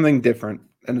something different,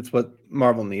 and it's what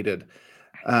Marvel needed.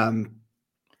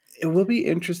 It will be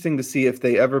interesting to see if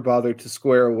they ever bother to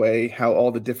square away how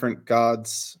all the different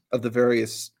gods of the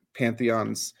various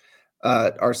pantheons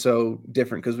are so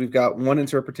different, because we've got one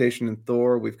interpretation in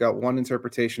Thor, we've got one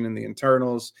interpretation in the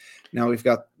Eternals, now we've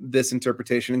got this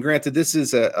interpretation, and granted this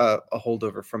is a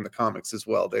holdover from the comics as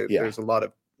well. There's a lot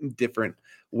of different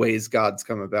ways gods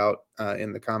come about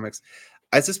in the comics.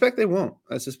 I suspect they won't.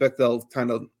 I suspect they'll kind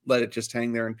of let it just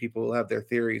hang there and people will have their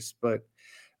theories, but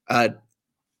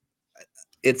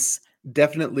it's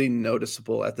definitely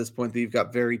noticeable at this point that you've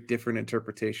got very different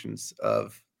interpretations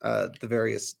of the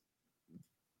various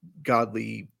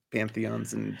godly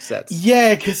pantheons and sets.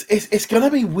 Yeah, because it's going to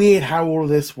be weird how all of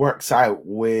this works out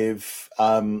with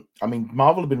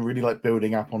Marvel have been really like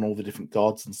building up on all the different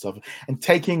gods and stuff and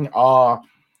taking our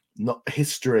not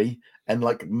history, and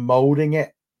like molding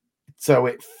it. So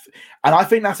and I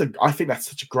think that's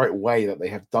such a great way that they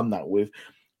have done that with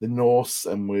the Norse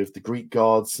and with the Greek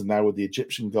gods, and now with the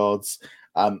Egyptian gods,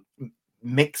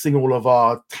 mixing all of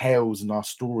our tales and our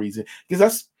stories, because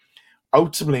that's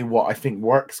ultimately what I think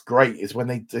works great, is when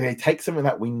they take something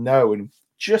that we know and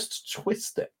just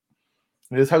twist it.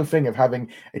 This whole thing of having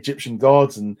Egyptian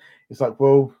gods, and it's like,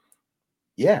 well,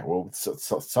 yeah, well,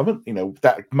 some,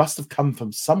 that must have come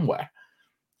from somewhere.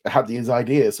 I had these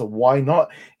ideas, so why not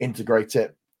integrate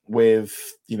it with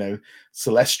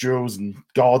celestials and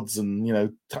gods,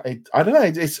 and I don't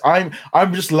know.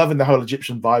 I'm just loving the whole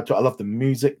Egyptian vibe to it. I love the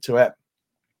music to it.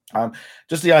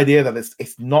 Just the idea that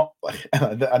it's not.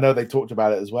 I know they talked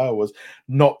about it as well. Was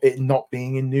not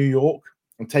being in New York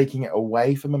and taking it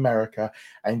away from America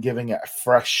and giving it a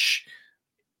fresh.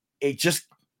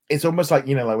 It's almost like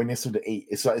like when you're something to eat.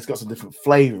 It's like it's got some different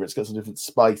flavor. It's got some different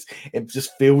spice. It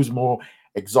just feels more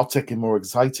exotic and more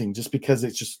exciting, just because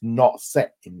it's just not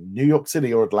set in New York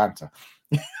City or Atlanta.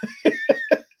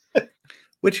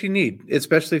 Which you need,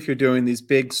 especially if you're doing these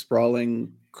big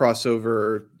sprawling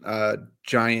crossover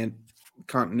giant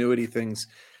continuity things.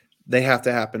 They have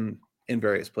to happen in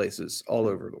various places all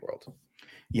over the world.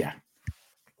 Yeah,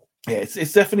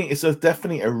 it's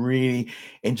definitely a really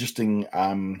interesting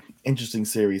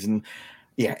series. And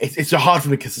yeah, it's hard for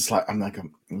me because it's like I'm like,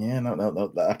 yeah,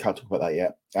 no, I can't talk about that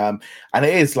yet. And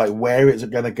it is like, where is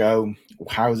it going to go?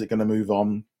 How is it going to move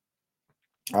on?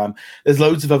 There's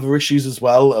loads of other issues as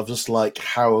well, of just like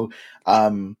how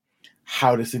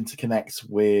this interconnects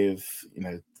with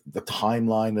the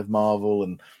timeline of Marvel.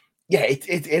 And yeah, it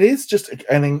is just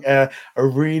a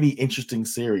really interesting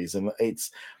series. And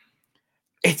it's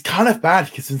kind of bad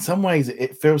because in some ways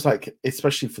it feels like,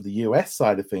 especially for the US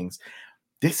side of things,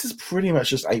 this is pretty much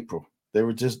just April. They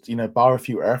were just, bar a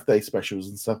few Earth Day specials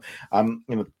and stuff.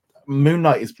 Moon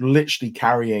Knight is literally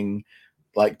carrying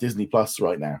like Disney Plus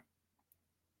right now.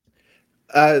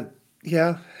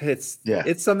 Yeah,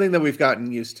 it's something that we've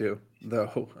gotten used to,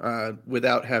 though,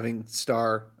 without having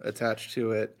Star attached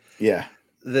to it. Yeah.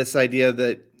 This idea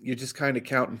that you're just kind of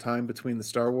counting time between the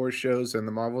Star Wars shows and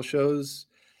the Marvel shows,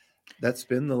 that's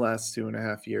been the last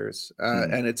 2.5 years.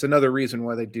 And it's another reason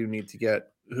why they do need to get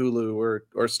Hulu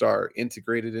or Star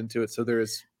integrated into it, so there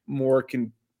is more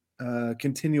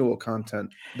continual content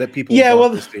that people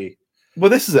want to see. Well,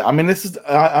 this is it. I mean,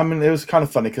 it was kind of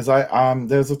funny because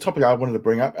there's a topic I wanted to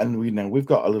bring up, and we've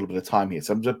got a little bit of time here.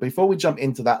 So before we jump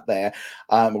into that,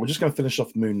 we're just going to finish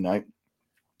off Moon Knight.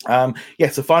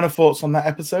 So final thoughts on that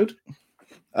episode?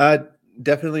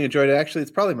 Definitely enjoyed it. Actually,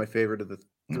 it's probably my favorite of the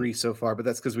 3 so far, but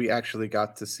that's because we actually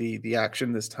got to see the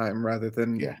action this time rather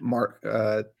than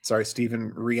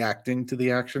Stephen reacting to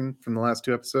the action from the last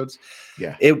 2 episodes.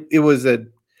 Yeah, it was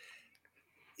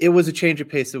a change of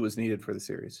pace that was needed for the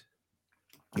series.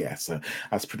 Yeah, so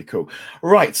that's pretty cool.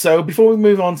 Right, so before we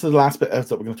move on to the last bit that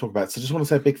we're going to talk about, so I just want to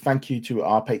say a big thank you to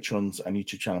our patrons and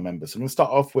YouTube channel members. So I'm going to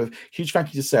start off with huge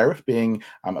thank you to Sarah for being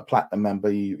a platinum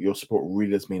member. Your support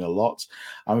really does mean a lot.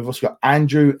 We've also got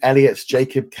Andrew, Elliot,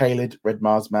 Jacob, Caleb, Red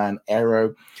Marsman,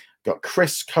 Aero, got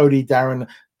Chris, Cody, Darren.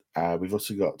 We've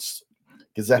also got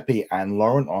Giuseppe and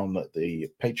Lauren on the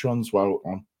patrons. Well,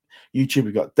 on YouTube,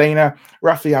 we've got Dana,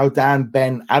 Raphael, Dan,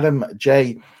 Ben, Adam,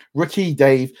 Jay, Ricky,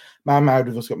 Dave, Mahmoud,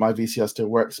 we've also got My VCR Still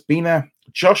Works, Bina,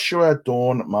 Joshua,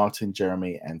 Dawn, Martin,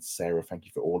 Jeremy, and Sarah. Thank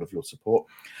you for all of your support.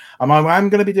 I'm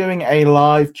going to be doing a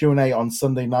live Q&A on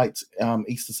Sunday night,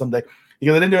 Easter Sunday,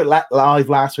 because I didn't do it live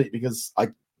last week because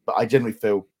I generally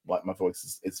feel like my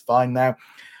voice is fine now.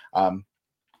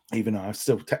 Even though I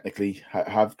still technically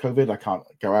have COVID, I can't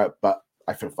go out, but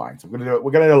I feel fine. So we're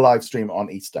going to do a live stream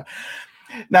on Easter.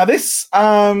 Now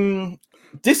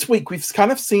this week, we've kind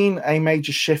of seen a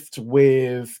major shift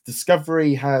with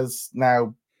Discovery has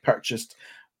now purchased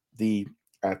the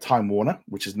Time Warner,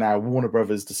 which is now Warner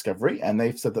Brothers Discovery, and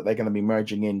they've said that they're going to be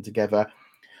merging in together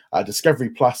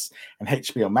Discovery Plus and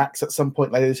HBO Max at some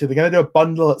point later this year. They're going to do a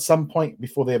bundle at some point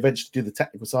before they eventually do the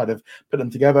technical side of putting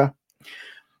them together.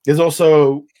 There's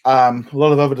also a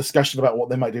lot of other discussion about what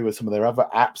they might do with some of their other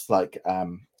apps like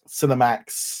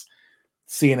Cinemax,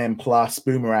 CNN Plus,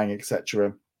 Boomerang,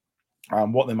 etc.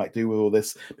 What they might do with all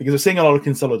this, because we're seeing a lot of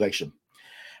consolidation.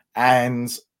 And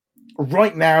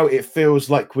right now it feels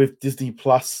like with Disney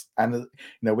Plus, and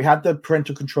we had the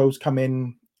parental controls come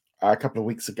in a couple of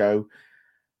weeks ago,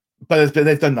 but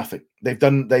they've done nothing.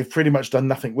 They've pretty much done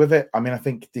nothing with it. I mean, I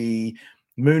think the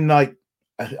Moon Knight,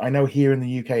 I know here in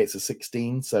the UK it's a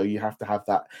 16, so you have to have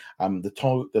that.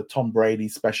 The Tom Brady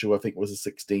special, I think, was a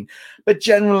 16, but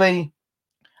generally,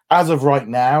 as of right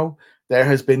now, there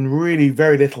has been really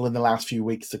very little in the last few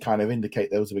weeks to kind of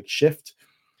indicate there was a big shift.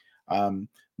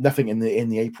 Nothing in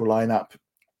the April lineup.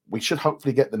 We should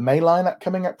hopefully get the May lineup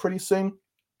coming up pretty soon.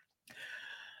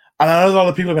 And I know a lot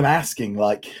of people have been asking,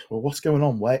 like, well, what's going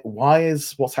on?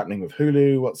 What's happening with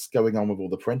Hulu? What's going on with all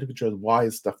the parental controls? Why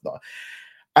is stuff not?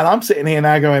 And I'm sitting here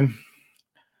now going,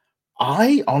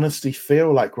 I honestly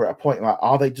feel like we're at a point like,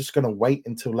 are they just going to wait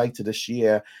until later this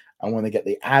year, and when they get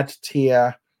the ad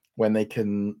tier, when they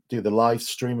can do the live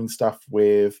streaming stuff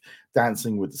with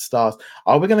Dancing with the Stars,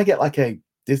 are we going to get like a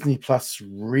Disney Plus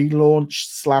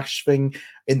relaunch / thing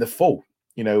in the fall?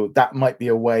 That might be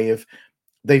a way of,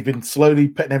 they've been slowly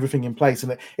putting everything in place,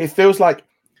 and it feels like,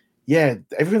 yeah,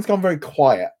 everything's gone very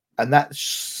quiet, and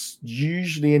that's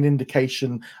usually an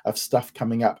indication of stuff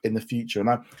coming up in the future.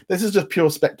 And this is just pure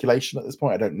speculation at this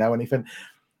point. I don't know anything,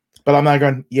 but I'm now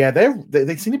going, yeah,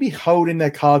 they seem to be holding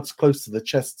their cards close to the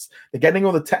chests. They're getting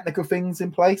all the technical things in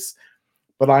place,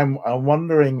 but I'm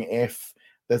wondering if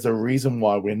there's a reason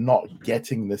why we're not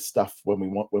getting this stuff when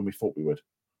we thought we would.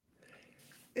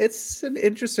 It's an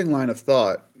interesting line of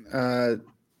thought.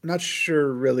 Not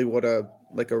sure really what a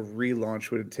relaunch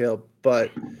would entail,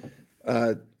 but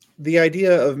the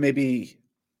idea of maybe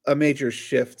a major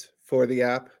shift for the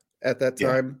app at that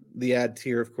time, the ad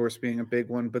tier, of course, being a big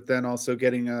one, but then also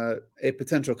getting a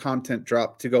potential content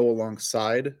drop to go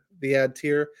alongside the ad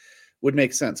tier would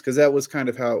make sense, because that was kind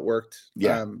of how it worked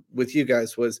with you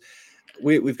guys. Was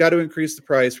we've got to increase the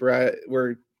price.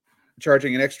 We're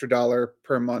charging an extra $1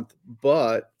 per month,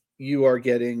 but you are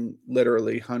getting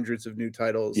literally hundreds of new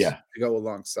titles to go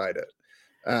alongside it.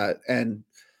 And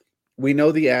we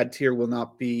know the ad tier will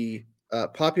not be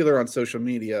popular on social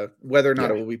media. Whether or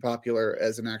not it will be popular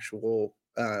as an actual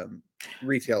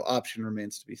retail option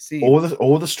remains to be seen.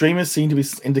 All the streamers seem to be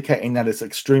indicating that it's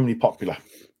extremely popular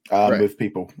with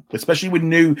people, especially with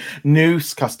new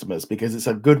customers, because it's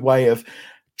a good way of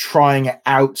trying it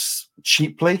out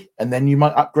cheaply, and then you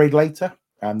might upgrade later.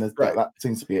 And that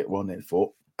seems to be it. One in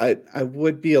thought. I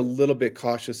would be a little bit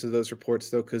cautious of those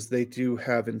reports, though, because they do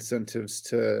have incentives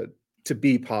to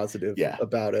be positive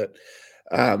about it.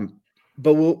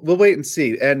 But we'll wait and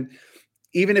see. And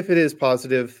even if it is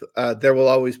positive, there will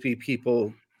always be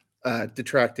people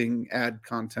detracting ad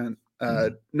content,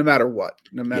 no matter what,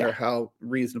 no matter how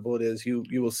reasonable it is. You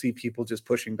will see people just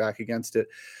pushing back against it.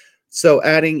 So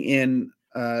adding in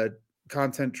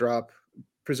content drop,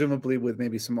 presumably with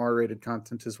maybe some R-rated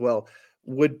content as well,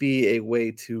 would be a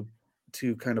way to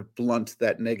kind of blunt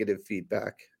that negative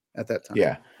feedback at that time.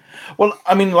 Yeah. Well,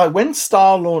 I mean, like when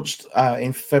Star launched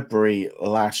in February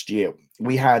last year,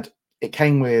 it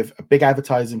came with a big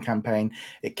advertising campaign.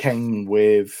 It came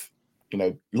with,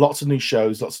 lots of new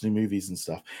shows, lots of new movies and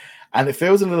stuff. And it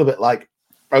feels a little bit like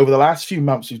over the last few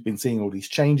months, we've been seeing all these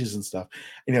changes and stuff,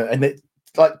 and it,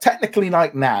 like, technically,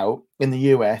 like now in the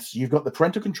US, you've got the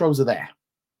parental controls are there.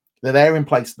 They're there in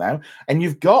place now. And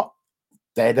you've got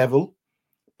Daredevil,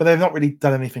 but they've not really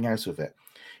done anything else with it.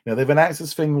 They've announced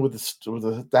this thing with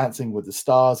the Dancing with the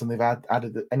Stars, and they've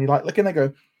added it. And you're like, look, and they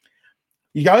go,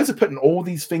 you guys are putting all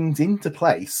these things into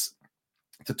place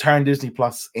to turn Disney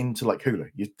Plus into like Hulu.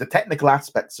 The technical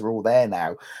aspects are all there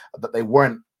now that they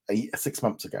weren't 6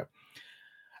 months ago.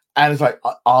 And it's like,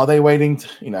 are they waiting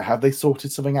to, have they sorted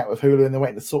something out with Hulu and they're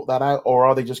waiting to sort that out? Or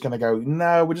are they just going to go,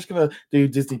 no, we're just going to do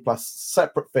Disney Plus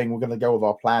separate thing. We're going to go with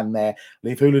our plan there,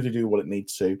 leave Hulu to do what it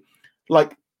needs to.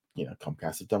 Like,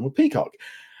 Comcast have done with Peacock.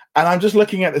 And I'm just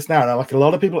looking at this now, and like a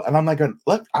lot of people, and I'm like going,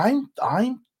 look, I'm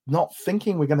not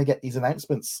thinking we're going to get these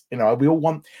announcements. We all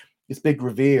want this big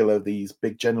reveal of these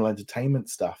big general entertainment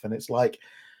stuff. And it's like,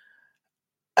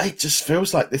 it just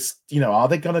feels like this, are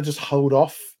they going to just hold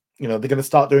off? They're going to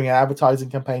start doing an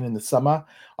advertising campaign in the summer.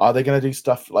 Are they going to do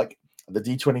stuff like the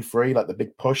D23, like the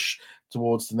big push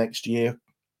towards the next year?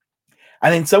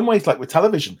 And in some ways, like with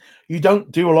television, you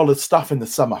don't do a lot of stuff in the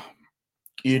summer.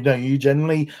 You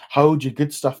generally hold your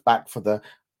good stuff back for the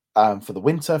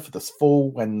winter, for this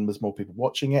fall, when there's more people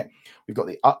watching it. We've got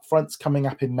the upfronts coming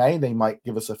up in May. They might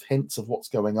give us a hints of what's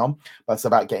going on. That's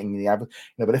about getting the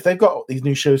but if they've got these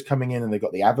new shows coming in and they've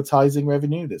got the advertising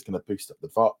revenue, that's going to boost up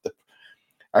the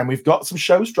and we've got some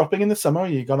shows dropping in the summer.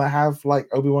 You're going to have like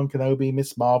Obi-Wan Kenobi,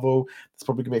 Miss Marvel. There's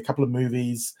probably going to be a couple of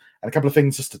movies and a couple of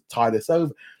things just to tie this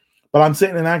over. But I'm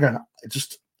sitting there now going,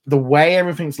 just the way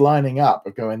everything's lining up,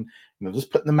 of going,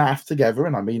 just putting the math together.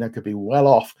 And I mean, I could be well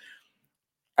off.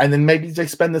 And then maybe they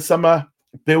spend the summer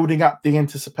building up the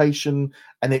anticipation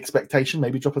and the expectation,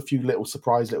 maybe drop a few little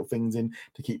surprise little things in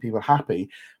to keep people happy.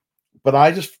 But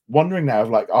I just wondering now,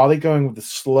 like, are they going with the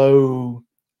slow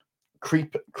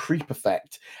creep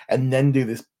effect and then do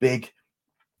this big,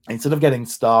 instead of getting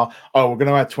Star, we're going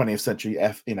to add 20th Century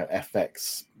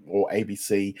FX or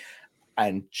ABC,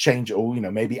 and change it all,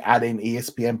 maybe add in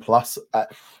ESPN Plus,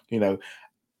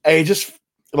 it just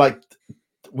like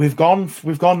we've gone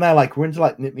there, like we're into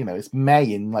it's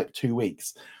May in like 2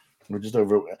 weeks. We're just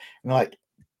over, and like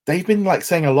they've been like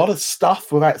saying a lot of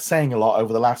stuff without saying a lot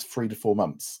over the last 3 to 4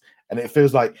 months, and it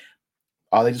feels like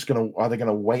are they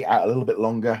gonna wait out a little bit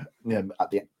longer?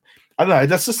 At the end. I don't know.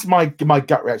 That's just my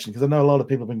gut reaction, because I know a lot of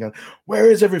people have been going, "Where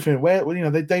is everything? Where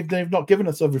they've not given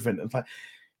us everything." It's like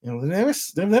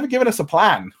they've never given us a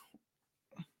plan.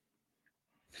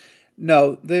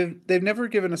 No, they've never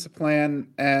given us a plan,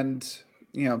 and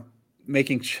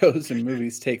making shows and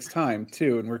movies takes time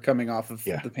too. And we're coming off of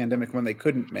the pandemic when they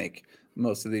couldn't make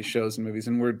most of these shows and movies,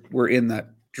 and we're in that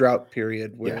drought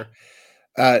period where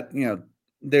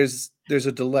there's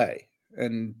a delay,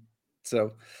 and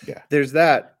so there's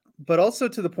that. But also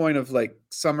to the point of like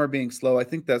summer being slow, I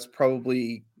think that's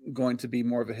probably going to be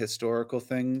more of a historical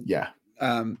thing. Yeah.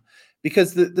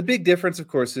 Because the big difference, of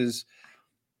course, is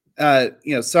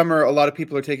summer, a lot of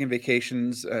people are taking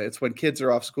vacations. It's when kids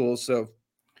are off school, so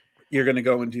you're going to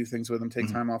go and do things with them,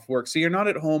 take time off work. So you're not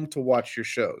at home to watch your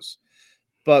shows.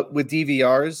 But with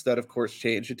DVRs, that of course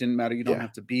changed. It didn't matter. You don't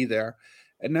have to be there.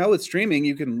 And now with streaming,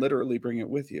 you can literally bring it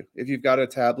with you. If you've got a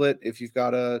tablet, if you've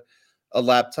got a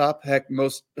laptop, heck,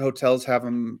 most hotels have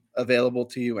them available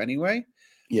to you anyway.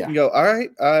 Yeah. You go, all right,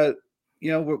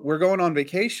 we're going on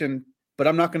vacation, but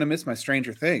I'm not going to miss my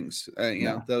Stranger Things.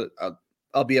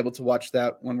 I'll be able to watch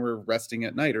that when we're resting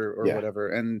at night or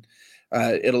whatever. And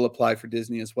it'll apply for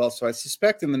Disney as well. So I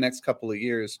suspect in the next couple of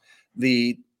years,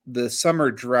 the summer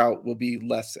drought will be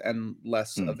less and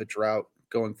less of a drought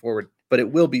going forward, but it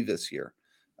will be this year.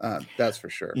 That's for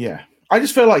sure. Yeah. I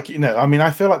just feel like,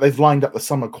 I feel like they've lined up the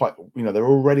summer quite, they're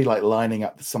already like lining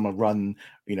up the summer run,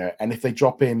 and if they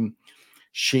drop in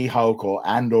She-Hulk or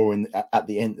Andor at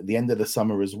the end of the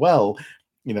summer as well,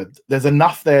 there's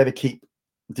enough there to keep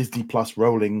Disney Plus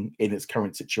rolling in its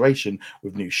current situation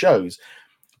with new shows.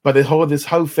 But this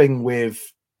whole thing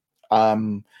with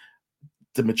the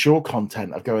mature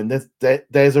content of going,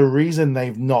 there's a reason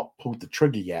they've not pulled the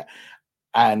trigger yet.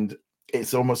 And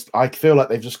it's almost, I feel like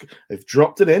they've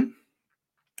dropped it in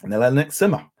and they're letting it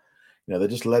simmer. They're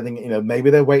just letting it, maybe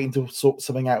they're waiting to sort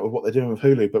something out with what they're doing with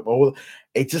Hulu, but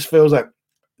it just feels like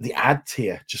the ad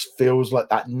tier just feels like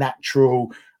that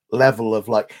natural level of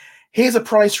like, here's a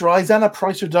price rise and a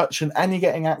price reduction, and you're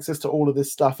getting access to all of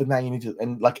this stuff, and now you need to,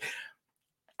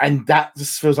 and that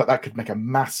just feels like that could make a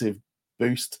massive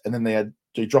boost. And then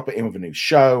they drop it in with a new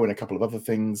show and a couple of other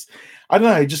things. I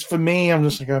don't know. Just for me, I'm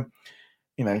just like,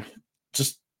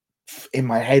 just in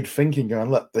my head thinking, going,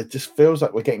 look, it just feels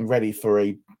like we're getting ready for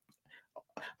a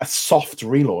soft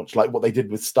relaunch, like what they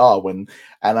did with Star. And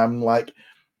I'm like,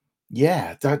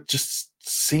 yeah, that just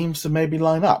seems to maybe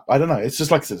line up. I don't know. It's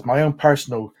just like I said, it's my own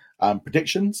personal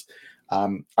predictions.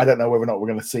 I don't know whether or not we're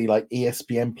going to see like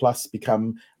ESPN Plus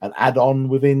become an add-on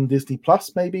within Disney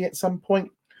Plus maybe at some point.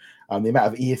 The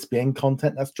amount of ESPN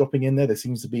content that's dropping in there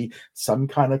seems to be some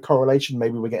kind of correlation.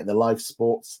 Maybe we're getting the live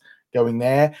sports going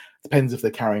there. Depends if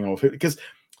they're carrying on with it. Because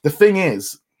the thing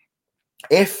is,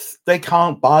 if they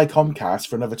can't buy Comcast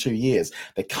for another 2 years,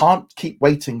 they can't keep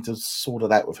waiting to sort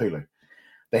it out with Hulu.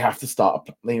 They have to start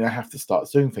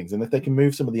doing things. And if they can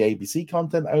move some of the ABC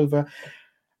content over,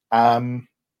 and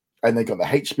they got the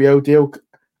HBO deal,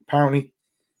 apparently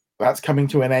that's coming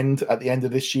to an end at the end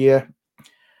of this year.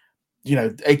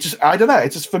 I don't know.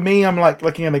 It's just, for me, I'm like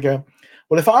looking at it going,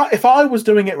 well, if I was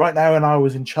doing it right now and I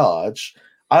was in charge,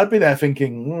 I'd be there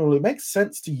thinking, well, it makes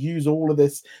sense to use all of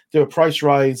this, do a price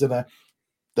rise and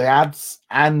the ads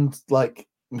and like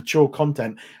mature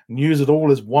content, and use it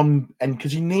all as one. And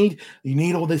because you need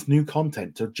all this new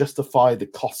content to justify the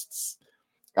costs,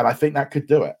 and I think that could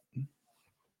do it.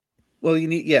 Well, you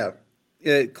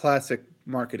need classic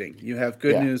marketing. You have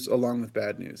good news along with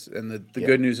bad news, and the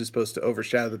good news is supposed to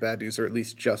overshadow the bad news, or at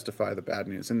least justify the bad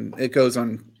news. And it goes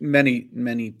on many,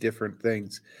 many different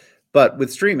things. But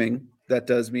with streaming, that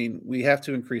does mean we have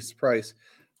to increase the price,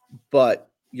 but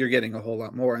you're getting a whole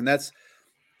lot more. And that's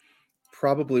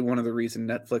probably one of the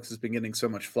reasons Netflix has been getting so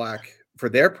much flack for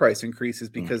their price increases,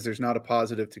 because there's not a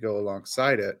positive to go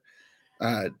alongside it.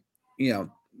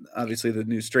 Obviously the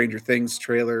new Stranger Things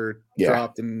trailer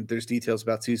dropped, and there's details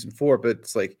about season 4, but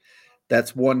it's like,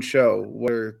 that's one show.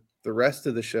 Where the rest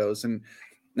of the shows, and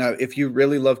now if you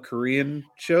really love Korean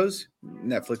shows,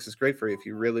 Netflix is great for you. If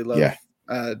you really love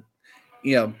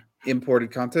imported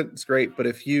content, it's great. But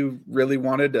if you really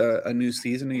wanted a new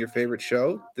season of your favorite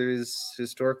show, there's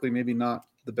historically maybe not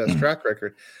the best track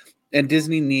record, and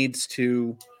Disney needs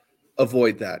to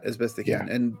avoid that as best they can.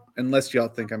 And unless y'all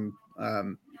think I'm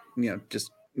just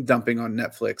dumping on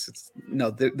Netflix. It's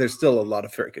there's still a lot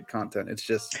of very good content. It's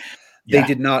just they Yeah.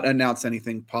 did not announce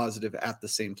anything positive at the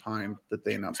same time that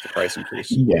they announced the price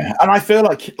increase. Yeah, and I feel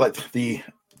like the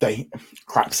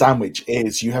crap sandwich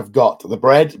is you have got the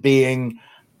bread being,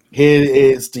 here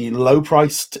is the low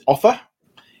priced offer,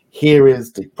 here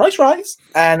is the price rise,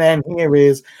 and then here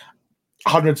is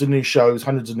hundreds of new shows,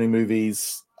 hundreds of new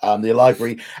movies, the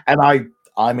library. And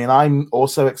I mean, I'm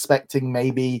also expecting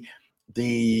maybe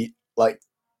the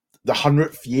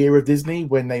 100th year of Disney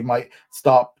when they might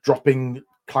start dropping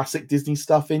classic Disney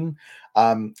stuff in.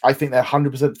 I think they're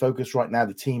 100% focused right now.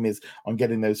 The team is on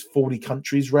getting those 40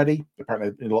 countries ready.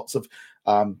 Apparently, lots of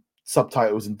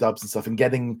subtitles and dubs and stuff, and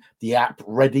getting the app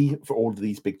ready for all of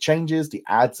these big changes, the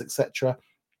ads, etc.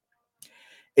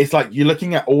 It's like you're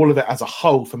looking at all of it as a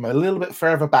whole from a little bit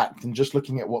further back than just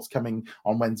looking at what's coming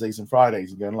on Wednesdays and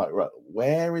Fridays and going like, right,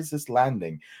 where is this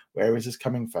landing? Where is this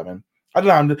coming from? And I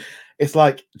don't know. It's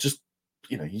like just,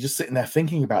 you're just sitting there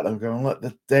thinking about them, going, look,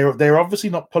 they're obviously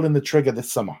not pulling the trigger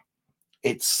this summer.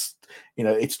 It's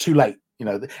it's too late.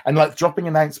 And like dropping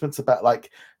announcements about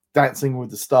like Dancing with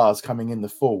the Stars coming in the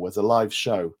fall as a live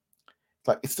show.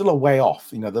 Like it's still a way off.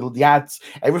 The ads,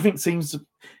 everything seems to,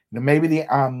 maybe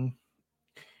the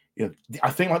I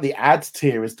think like the ads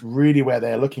tier is really where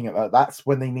they're looking at that. That's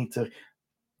when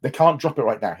they can't drop it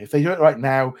right now. If they do it right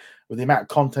now with the amount of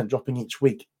content dropping each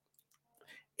week,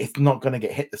 it's not going to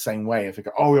get hit the same way. If they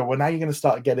go, oh, well, now you're going to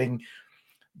start getting,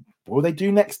 what will they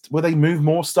do next? Will they move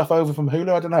more stuff over from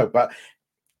Hulu? I don't know,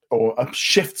 or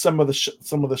shift some of the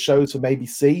shows from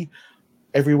ABC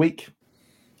every week.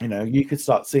 You could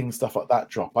start seeing stuff like that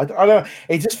drop. I don't know.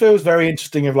 It just feels very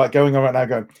interesting of like going on right now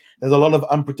going, there's a lot of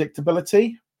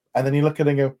unpredictability. And then you look at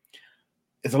it and go,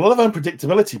 there's a lot of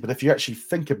unpredictability, but if you actually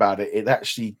think about it,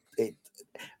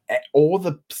 all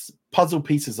the puzzle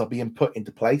pieces are being put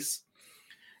into place.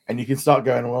 And you can start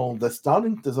going, well, there's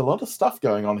a lot of stuff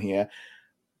going on here.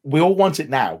 We all want it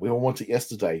now. We all want it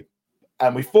yesterday.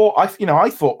 And I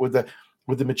thought with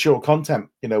the mature content,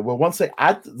 well, once they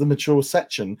add the mature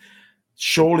section,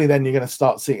 surely then you're going to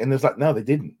start seeing, and there's like, no, they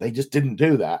didn't. They just didn't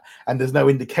do that. And there's no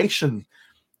indication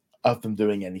of them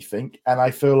doing anything. And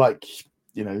I feel like,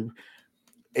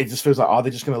 it just feels like, are they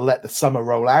just going to let the summer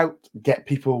roll out, get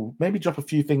people, maybe drop a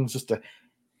few things just to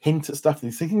hint at stuff?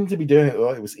 They seem to be doing it.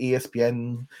 Well, it was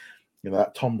ESPN,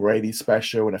 that Tom Brady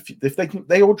special, and if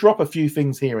they all drop a few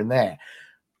things here and there.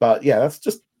 But yeah, that's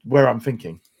just where I'm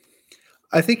thinking.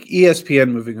 I think ESPN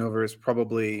moving over is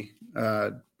probably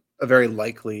a very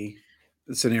likely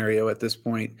scenario at this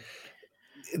point.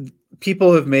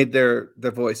 People have made their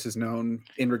voices known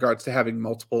in regards to having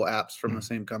multiple apps from the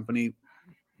same company.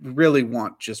 We really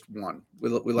want just one. We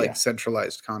like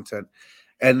centralized content.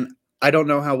 And I don't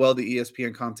know how well the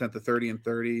ESPN content, the 30 and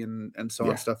 30 and so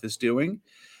on stuff is doing,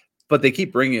 but they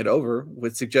keep bringing it over,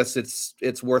 which suggests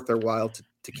it's worth their while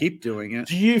to keep doing it.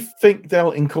 Do you think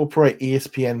they'll incorporate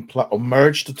ESPN Plus or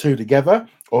merge the two together,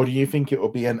 or do you think it will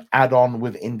be an add-on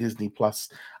within Disney Plus,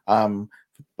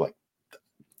 like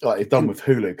it's done with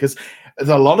Hulu? Because there's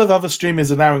a lot of other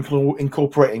streamers are now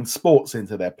incorporating sports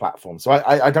into their platform, so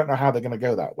I don't know how they're going to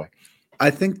go that way.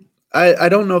 I think I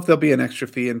don't know if there'll be an extra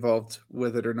fee involved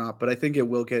with it or not, but I think it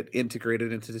will get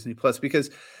integrated into Disney Plus, because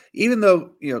even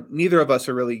though neither of us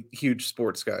are really huge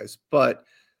sports guys, but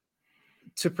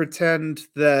to pretend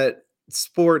that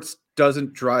sports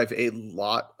doesn't drive a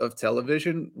lot of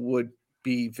television would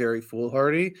be very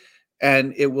foolhardy,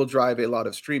 and it will drive a lot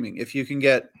of streaming. If you can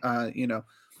get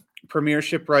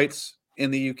premiership rights in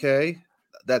the UK,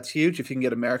 that's huge. If you can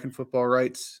get American football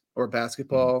rights or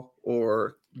basketball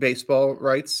or baseball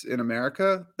rights in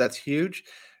America, that's huge.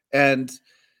 And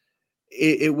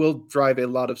it will drive a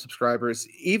lot of subscribers,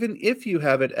 even if you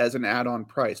have it as an add-on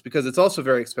price, because it's also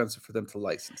very expensive for them to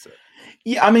license it.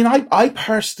 Yeah, I mean, I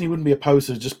personally wouldn't be opposed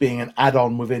to just being an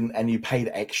add-on within, and you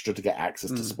paid extra to get access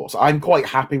to sports. I'm quite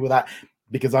happy with that,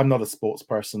 because I'm not a sports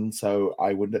person, so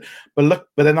I wouldn't. But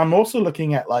then I'm also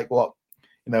looking at like what,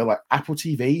 like Apple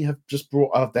TV have just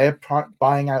brought out, they're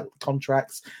buying out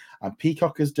contracts, and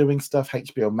Peacock is doing stuff.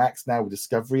 HBO Max now with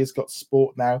Discovery has got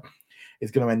sport now. Is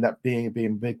going to end up being a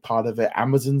big part of it.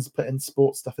 Amazon's putting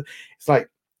sports stuff. It's like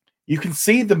you can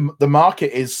see the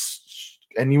market is,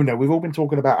 and we've all been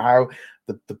talking about how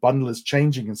the bundle is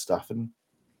changing and stuff. And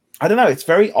I don't know, it's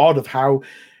very odd of how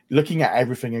looking at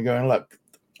everything and going, look,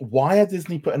 why are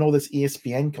Disney putting all this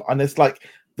ESPN? And it's like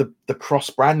the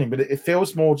cross branding, but it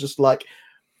feels more just like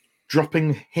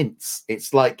dropping hints.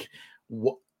 It's like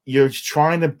what you're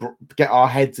trying to get our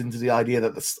heads into the idea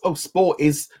that sport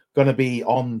is going to be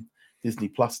on Disney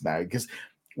Plus now, because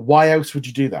why else would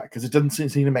you do that? Because it doesn't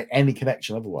seem to make any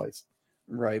connection otherwise.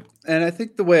 Right. And I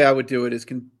think the way I would do it is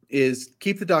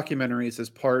keep the documentaries as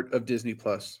part of Disney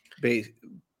Plus base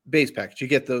package. You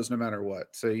get those no matter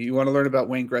what. So you want to learn about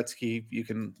Wayne Gretzky, you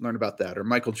can learn about that, or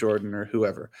Michael Jordan, or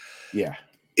whoever. Yeah.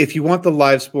 If you want the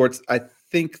live sports, I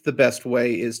think the best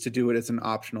way is to do it as an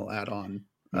optional add-on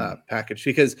package,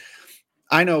 because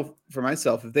I know for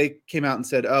myself, if they came out and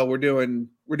said, "Oh, we're doing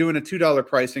a $2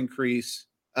 price increase,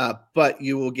 but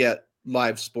you will get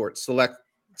live sports, select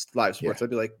live sports," Yeah. I'd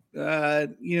be like,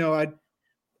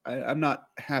 I'm not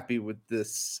happy with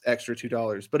this extra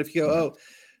 $2. But if you go,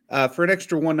 for an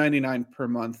extra $1.99 per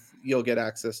month, you'll get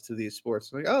access to these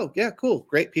sports. Like, oh yeah, cool,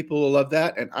 great. People will love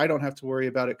that, and I don't have to worry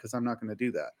about it because I'm not going to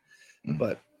do that.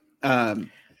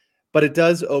 But it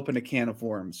does open a can of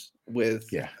worms with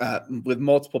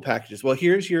multiple packages. Well,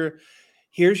 here's your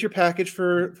package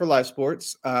for live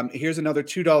sports. Here's another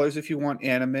 $2 if you want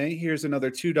anime. Here's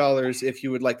another $2 if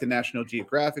you would like the National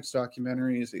Geographic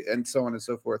documentaries, and so on and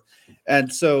so forth.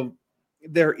 And so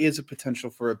there is a potential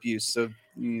for abuse. So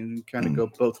you kind of go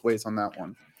both ways on that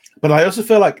one. But I also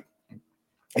feel like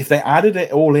if they added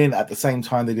it all in at the same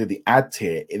time they do the ad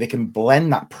tier, they can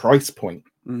blend that price point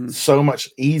so much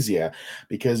easier,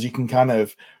 because you can kind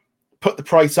of put the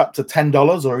price up to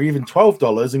 $10 or even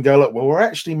 $12 and go, look, well, we're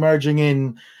actually merging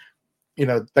in,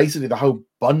 basically the whole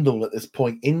bundle at this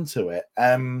point into it.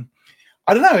 I don't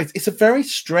know. It's a very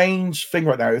strange thing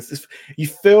right now. You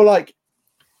feel like,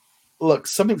 look,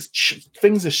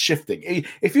 things are shifting.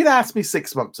 If you'd asked me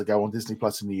 6 months ago on Disney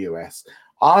Plus in the US,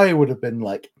 I would have been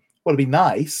like, well, it'd be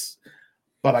nice,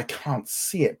 but I can't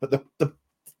see it. But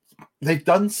they've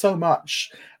done so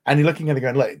much, and you're looking at it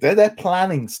going, look, they're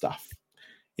planning stuff.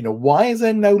 Why is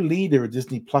there no leader of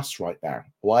Disney Plus right now?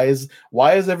 Why is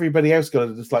everybody else going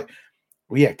to just like,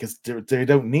 well, yeah, because they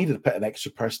don't need to put an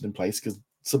extra person in place because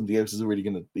somebody else is already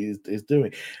going to be is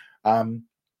doing. I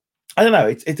don't know.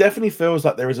 It definitely feels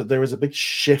like there is a big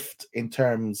shift in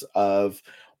terms of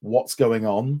what's going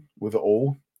on with it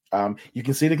all. You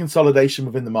can see the consolidation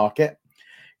within the market.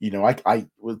 I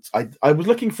was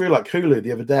looking through like Hulu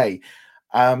the other day,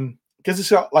 because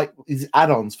it's got like these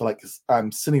add-ons for like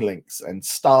Cinelinx and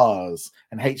Stars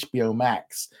and HBO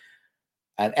Max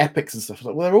and Epics and stuff.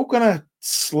 Well, they're all gonna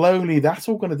slowly. That's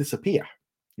all gonna disappear.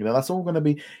 That's all gonna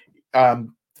be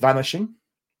vanishing,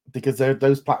 because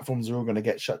those platforms are all going to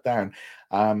get shut down.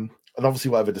 And obviously,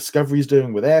 whatever Discovery's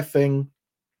doing with their thing,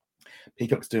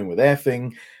 Peacock's doing with their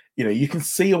thing, you can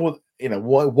see all.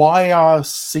 Why are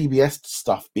CBS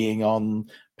stuff being on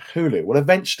Hulu? Well,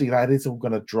 eventually that is all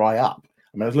going to dry up.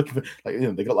 I mean, I was looking for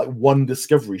they got like one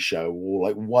Discovery show or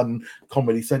like one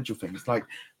Comedy Central thing. It's like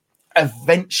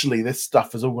eventually this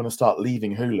stuff is all going to start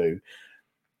leaving Hulu.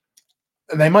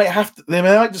 And they might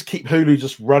just keep Hulu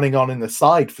just running on in the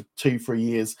side for 2-3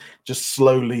 years, just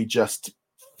slowly just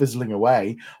fizzling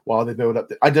away while they build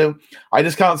up. I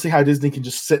just can't see how Disney can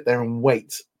just sit there and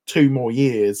wait 2 more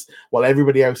years while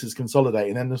everybody else is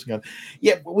consolidating and just going,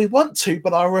 yeah, we want to,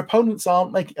 but our opponents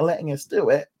aren't letting us do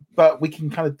it, but we can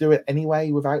kind of do it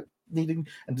anyway without needing,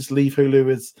 and just leave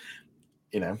Hulu as,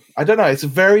 I don't know. It's a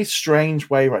very strange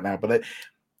way right now, but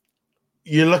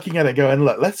you're looking at it going,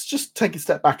 look, let's just take a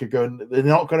step back and go, and they're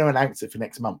not going to announce it for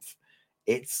next month.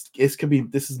 This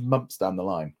is months down the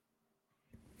line.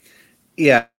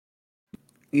 Yeah.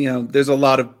 There's a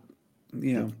lot of,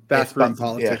 backroom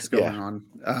politics going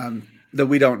on that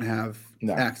we don't have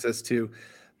access to,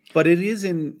 but it is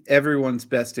in everyone's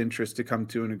best interest to come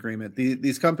to an agreement.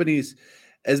 These companies,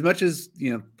 as much as,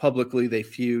 publicly they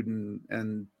feud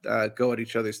and go at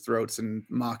each other's throats and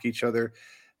mock each other,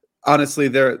 honestly,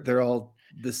 they're all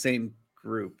the same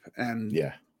group, and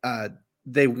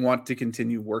they want to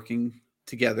continue working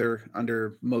together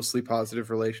under mostly positive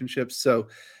relationships. So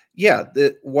yeah,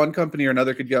 the one company or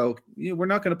another could go, we're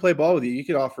not going to play ball with you. You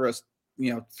could offer us,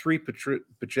 $3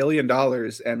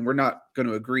 bajillion, and we're not going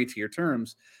to agree to your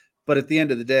terms. But at the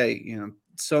end of the day,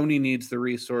 Sony needs the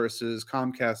resources,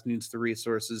 Comcast needs the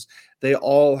resources. They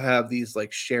all have these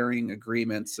like sharing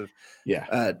agreements of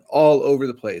all over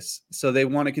the place. So they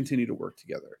want to continue to work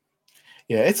together.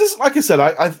 Yeah, it's just like I said,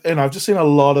 I've just seen a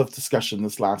lot of discussion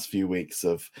this last few weeks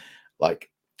of like,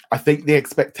 I think the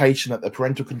expectation that the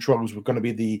parental controls were going to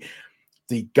be the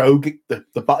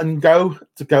button go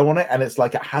to go on it, and it's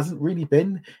like it hasn't really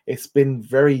been. It's been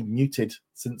very muted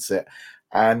since it,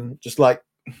 and just like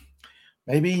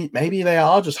maybe they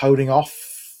are just holding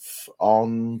off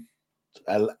on.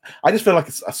 I just feel like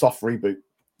a soft reboot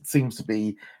seems to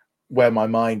be where my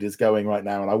mind is going right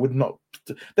now, and I would not.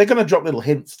 They're going to drop little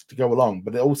hints to go along,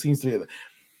 but it all seems to be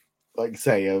like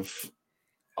say of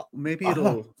maybe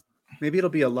it'll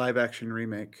be a live action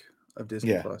remake of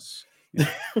Disney Plus. Yeah.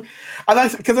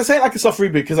 And because I say it like a soft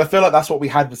reboot, because I feel like that's what we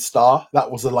had with Star. That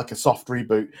was like a soft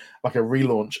reboot, like a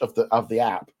relaunch of the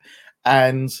app.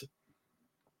 And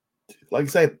like I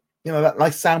said, that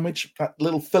nice sandwich, that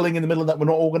little filling in the middle that we're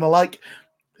not all going to like.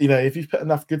 If you've put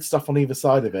enough good stuff on either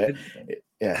side of it,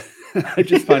 yeah. I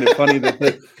just find it funny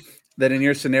that in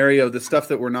your scenario, the stuff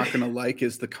that we're not going to like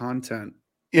is the content.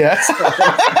 Yeah.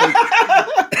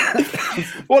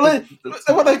 Well,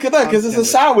 because it's a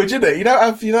sandwich, isn't it? You don't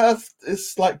have.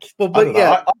 It's like. Well, but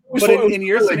yeah, but in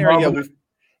your scenario, we've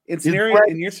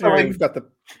got the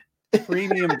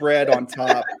premium bread on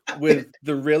top with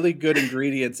the really good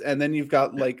ingredients, and then you've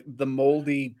got like the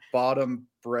moldy bottom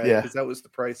bread because that was the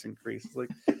price increase. Like,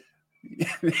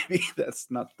 maybe that's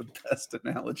not the best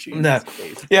analogy. In this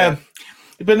case,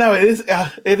 but no, it is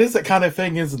that kind of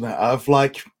thing, isn't it? Of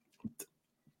like,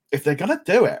 if they're gonna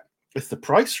do it, it's the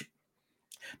price,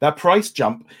 that price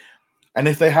jump, and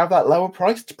if they have that lower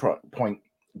price point,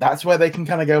 that's where they can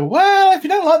kind of go, well, if you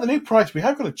don't like the new price, we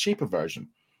have got a cheaper version.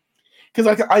 Because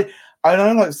I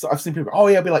don't know, I've seen people,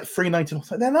 it'll be like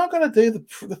 $3.99. They're not going to do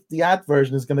the ad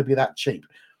version is going to be that cheap.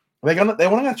 They want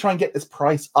to try and get this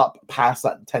price up past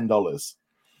that $10.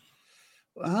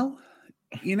 Well,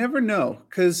 you never know,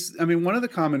 because I mean, one of the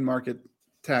common market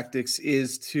tactics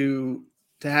is to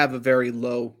have a very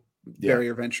low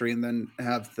barrier of entry and then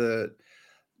have the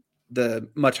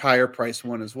much higher price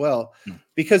one as well.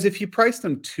 Because if you price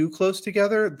them too close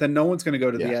together, then no one's going to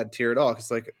go to the ad tier at all.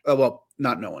 It's like,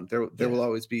 not no one. There will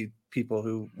always be people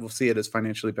who will see it as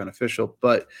financially beneficial.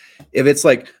 But if it's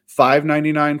like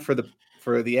 $5.99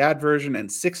 for the ad version and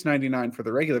 $6.99 for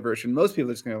the regular version, most people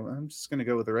are just going to go, I'm just going to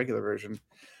go with the regular version.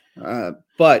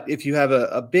 But if you have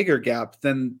a bigger gap,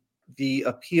 then the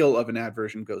appeal of an ad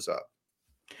version goes up.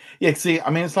 Yeah, see, I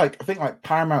mean, it's like, I think like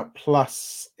Paramount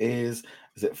Plus is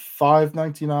it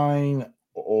 $5.99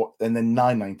 and then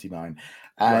 $9.99,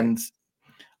 and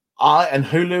and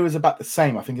Hulu is about the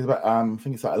same. I think it's about I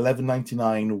think it's like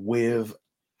 $11.99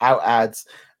 without ads,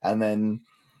 and then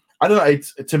I don't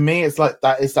know. To me, it's like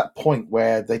that is that point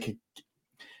where they could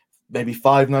maybe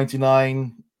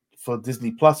 $5.99 for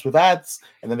Disney Plus with ads,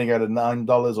 and then they go to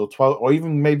 $9 or $12, or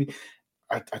even maybe.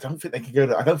 I don't think they could go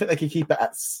to. I don't think they could keep it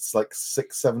at like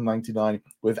 $7.99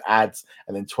 with ads,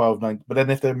 and then $12.99. But then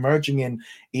if they're merging in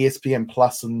ESPN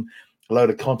Plus and a load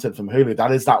of content from Hulu,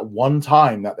 that is that one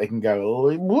time that they can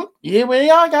go, here we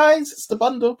are, guys. It's the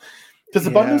bundle, because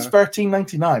the bundle's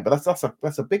 $13.99. But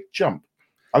that's a big jump.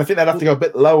 And I think they'd have to go a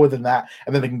bit lower than that,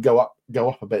 and then they can go up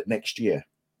a bit next year.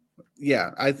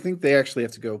 Yeah, I think they actually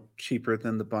have to go cheaper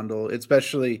than the bundle,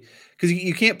 especially because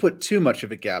you can't put too much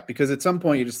of a gap, because at some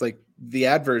point you're just like, the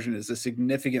ad version is a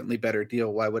significantly better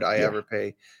deal. Why would I ever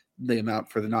pay the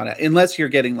amount for the non-ad? Unless you're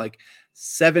getting like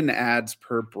 7 ads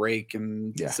per break,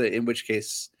 and so in which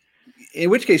case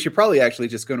you're probably actually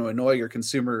just going to annoy your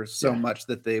consumers so much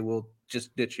that they will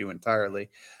just ditch you entirely.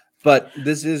 But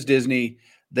this is Disney.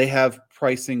 They have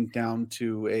pricing down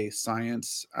to a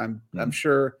science. I'm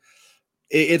sure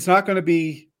it's not going to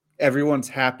be everyone's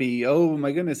happy. Oh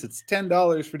my goodness, it's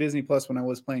 $10 for Disney Plus when I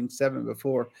was paying $7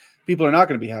 before. People are not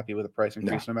going to be happy with a price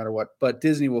increase no matter what. But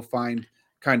Disney will find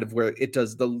kind of where it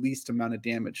does the least amount of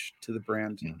damage to the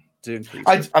brand to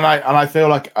increase. I feel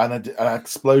like an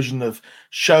explosion of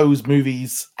shows,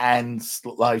 movies, and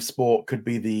live sport could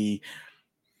be the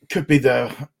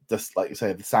like you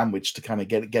say, the sandwich to kind of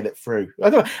get it through. I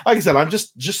don't know. Like I said, I'm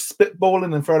just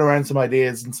spitballing and throwing around some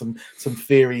ideas and some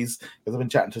theories, because I've been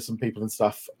chatting to some people and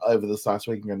stuff over this last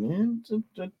week, and going,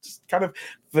 it just kind of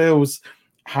feels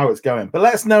how it's going. But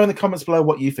let us know in the comments below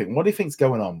what you think. What do you think's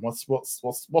going on? What's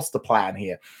the plan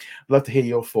here? I'd love to hear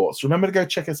your thoughts. Remember to go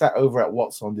check us out over at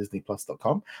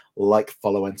whatsondisneyplus.com. Like,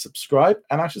 follow, and subscribe,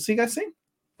 and I shall see you guys soon.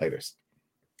 Later.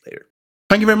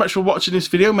 Thank you very much for watching this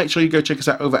video. Make sure you go check us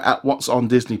out over at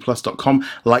whatsondisneyplus.com.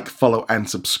 Like, follow, and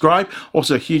subscribe.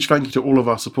 Also, a huge thank you to all of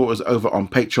our supporters over on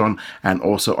Patreon and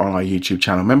also on our YouTube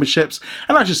channel memberships.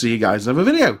 And I shall see you guys in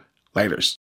another video.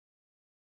 Laters.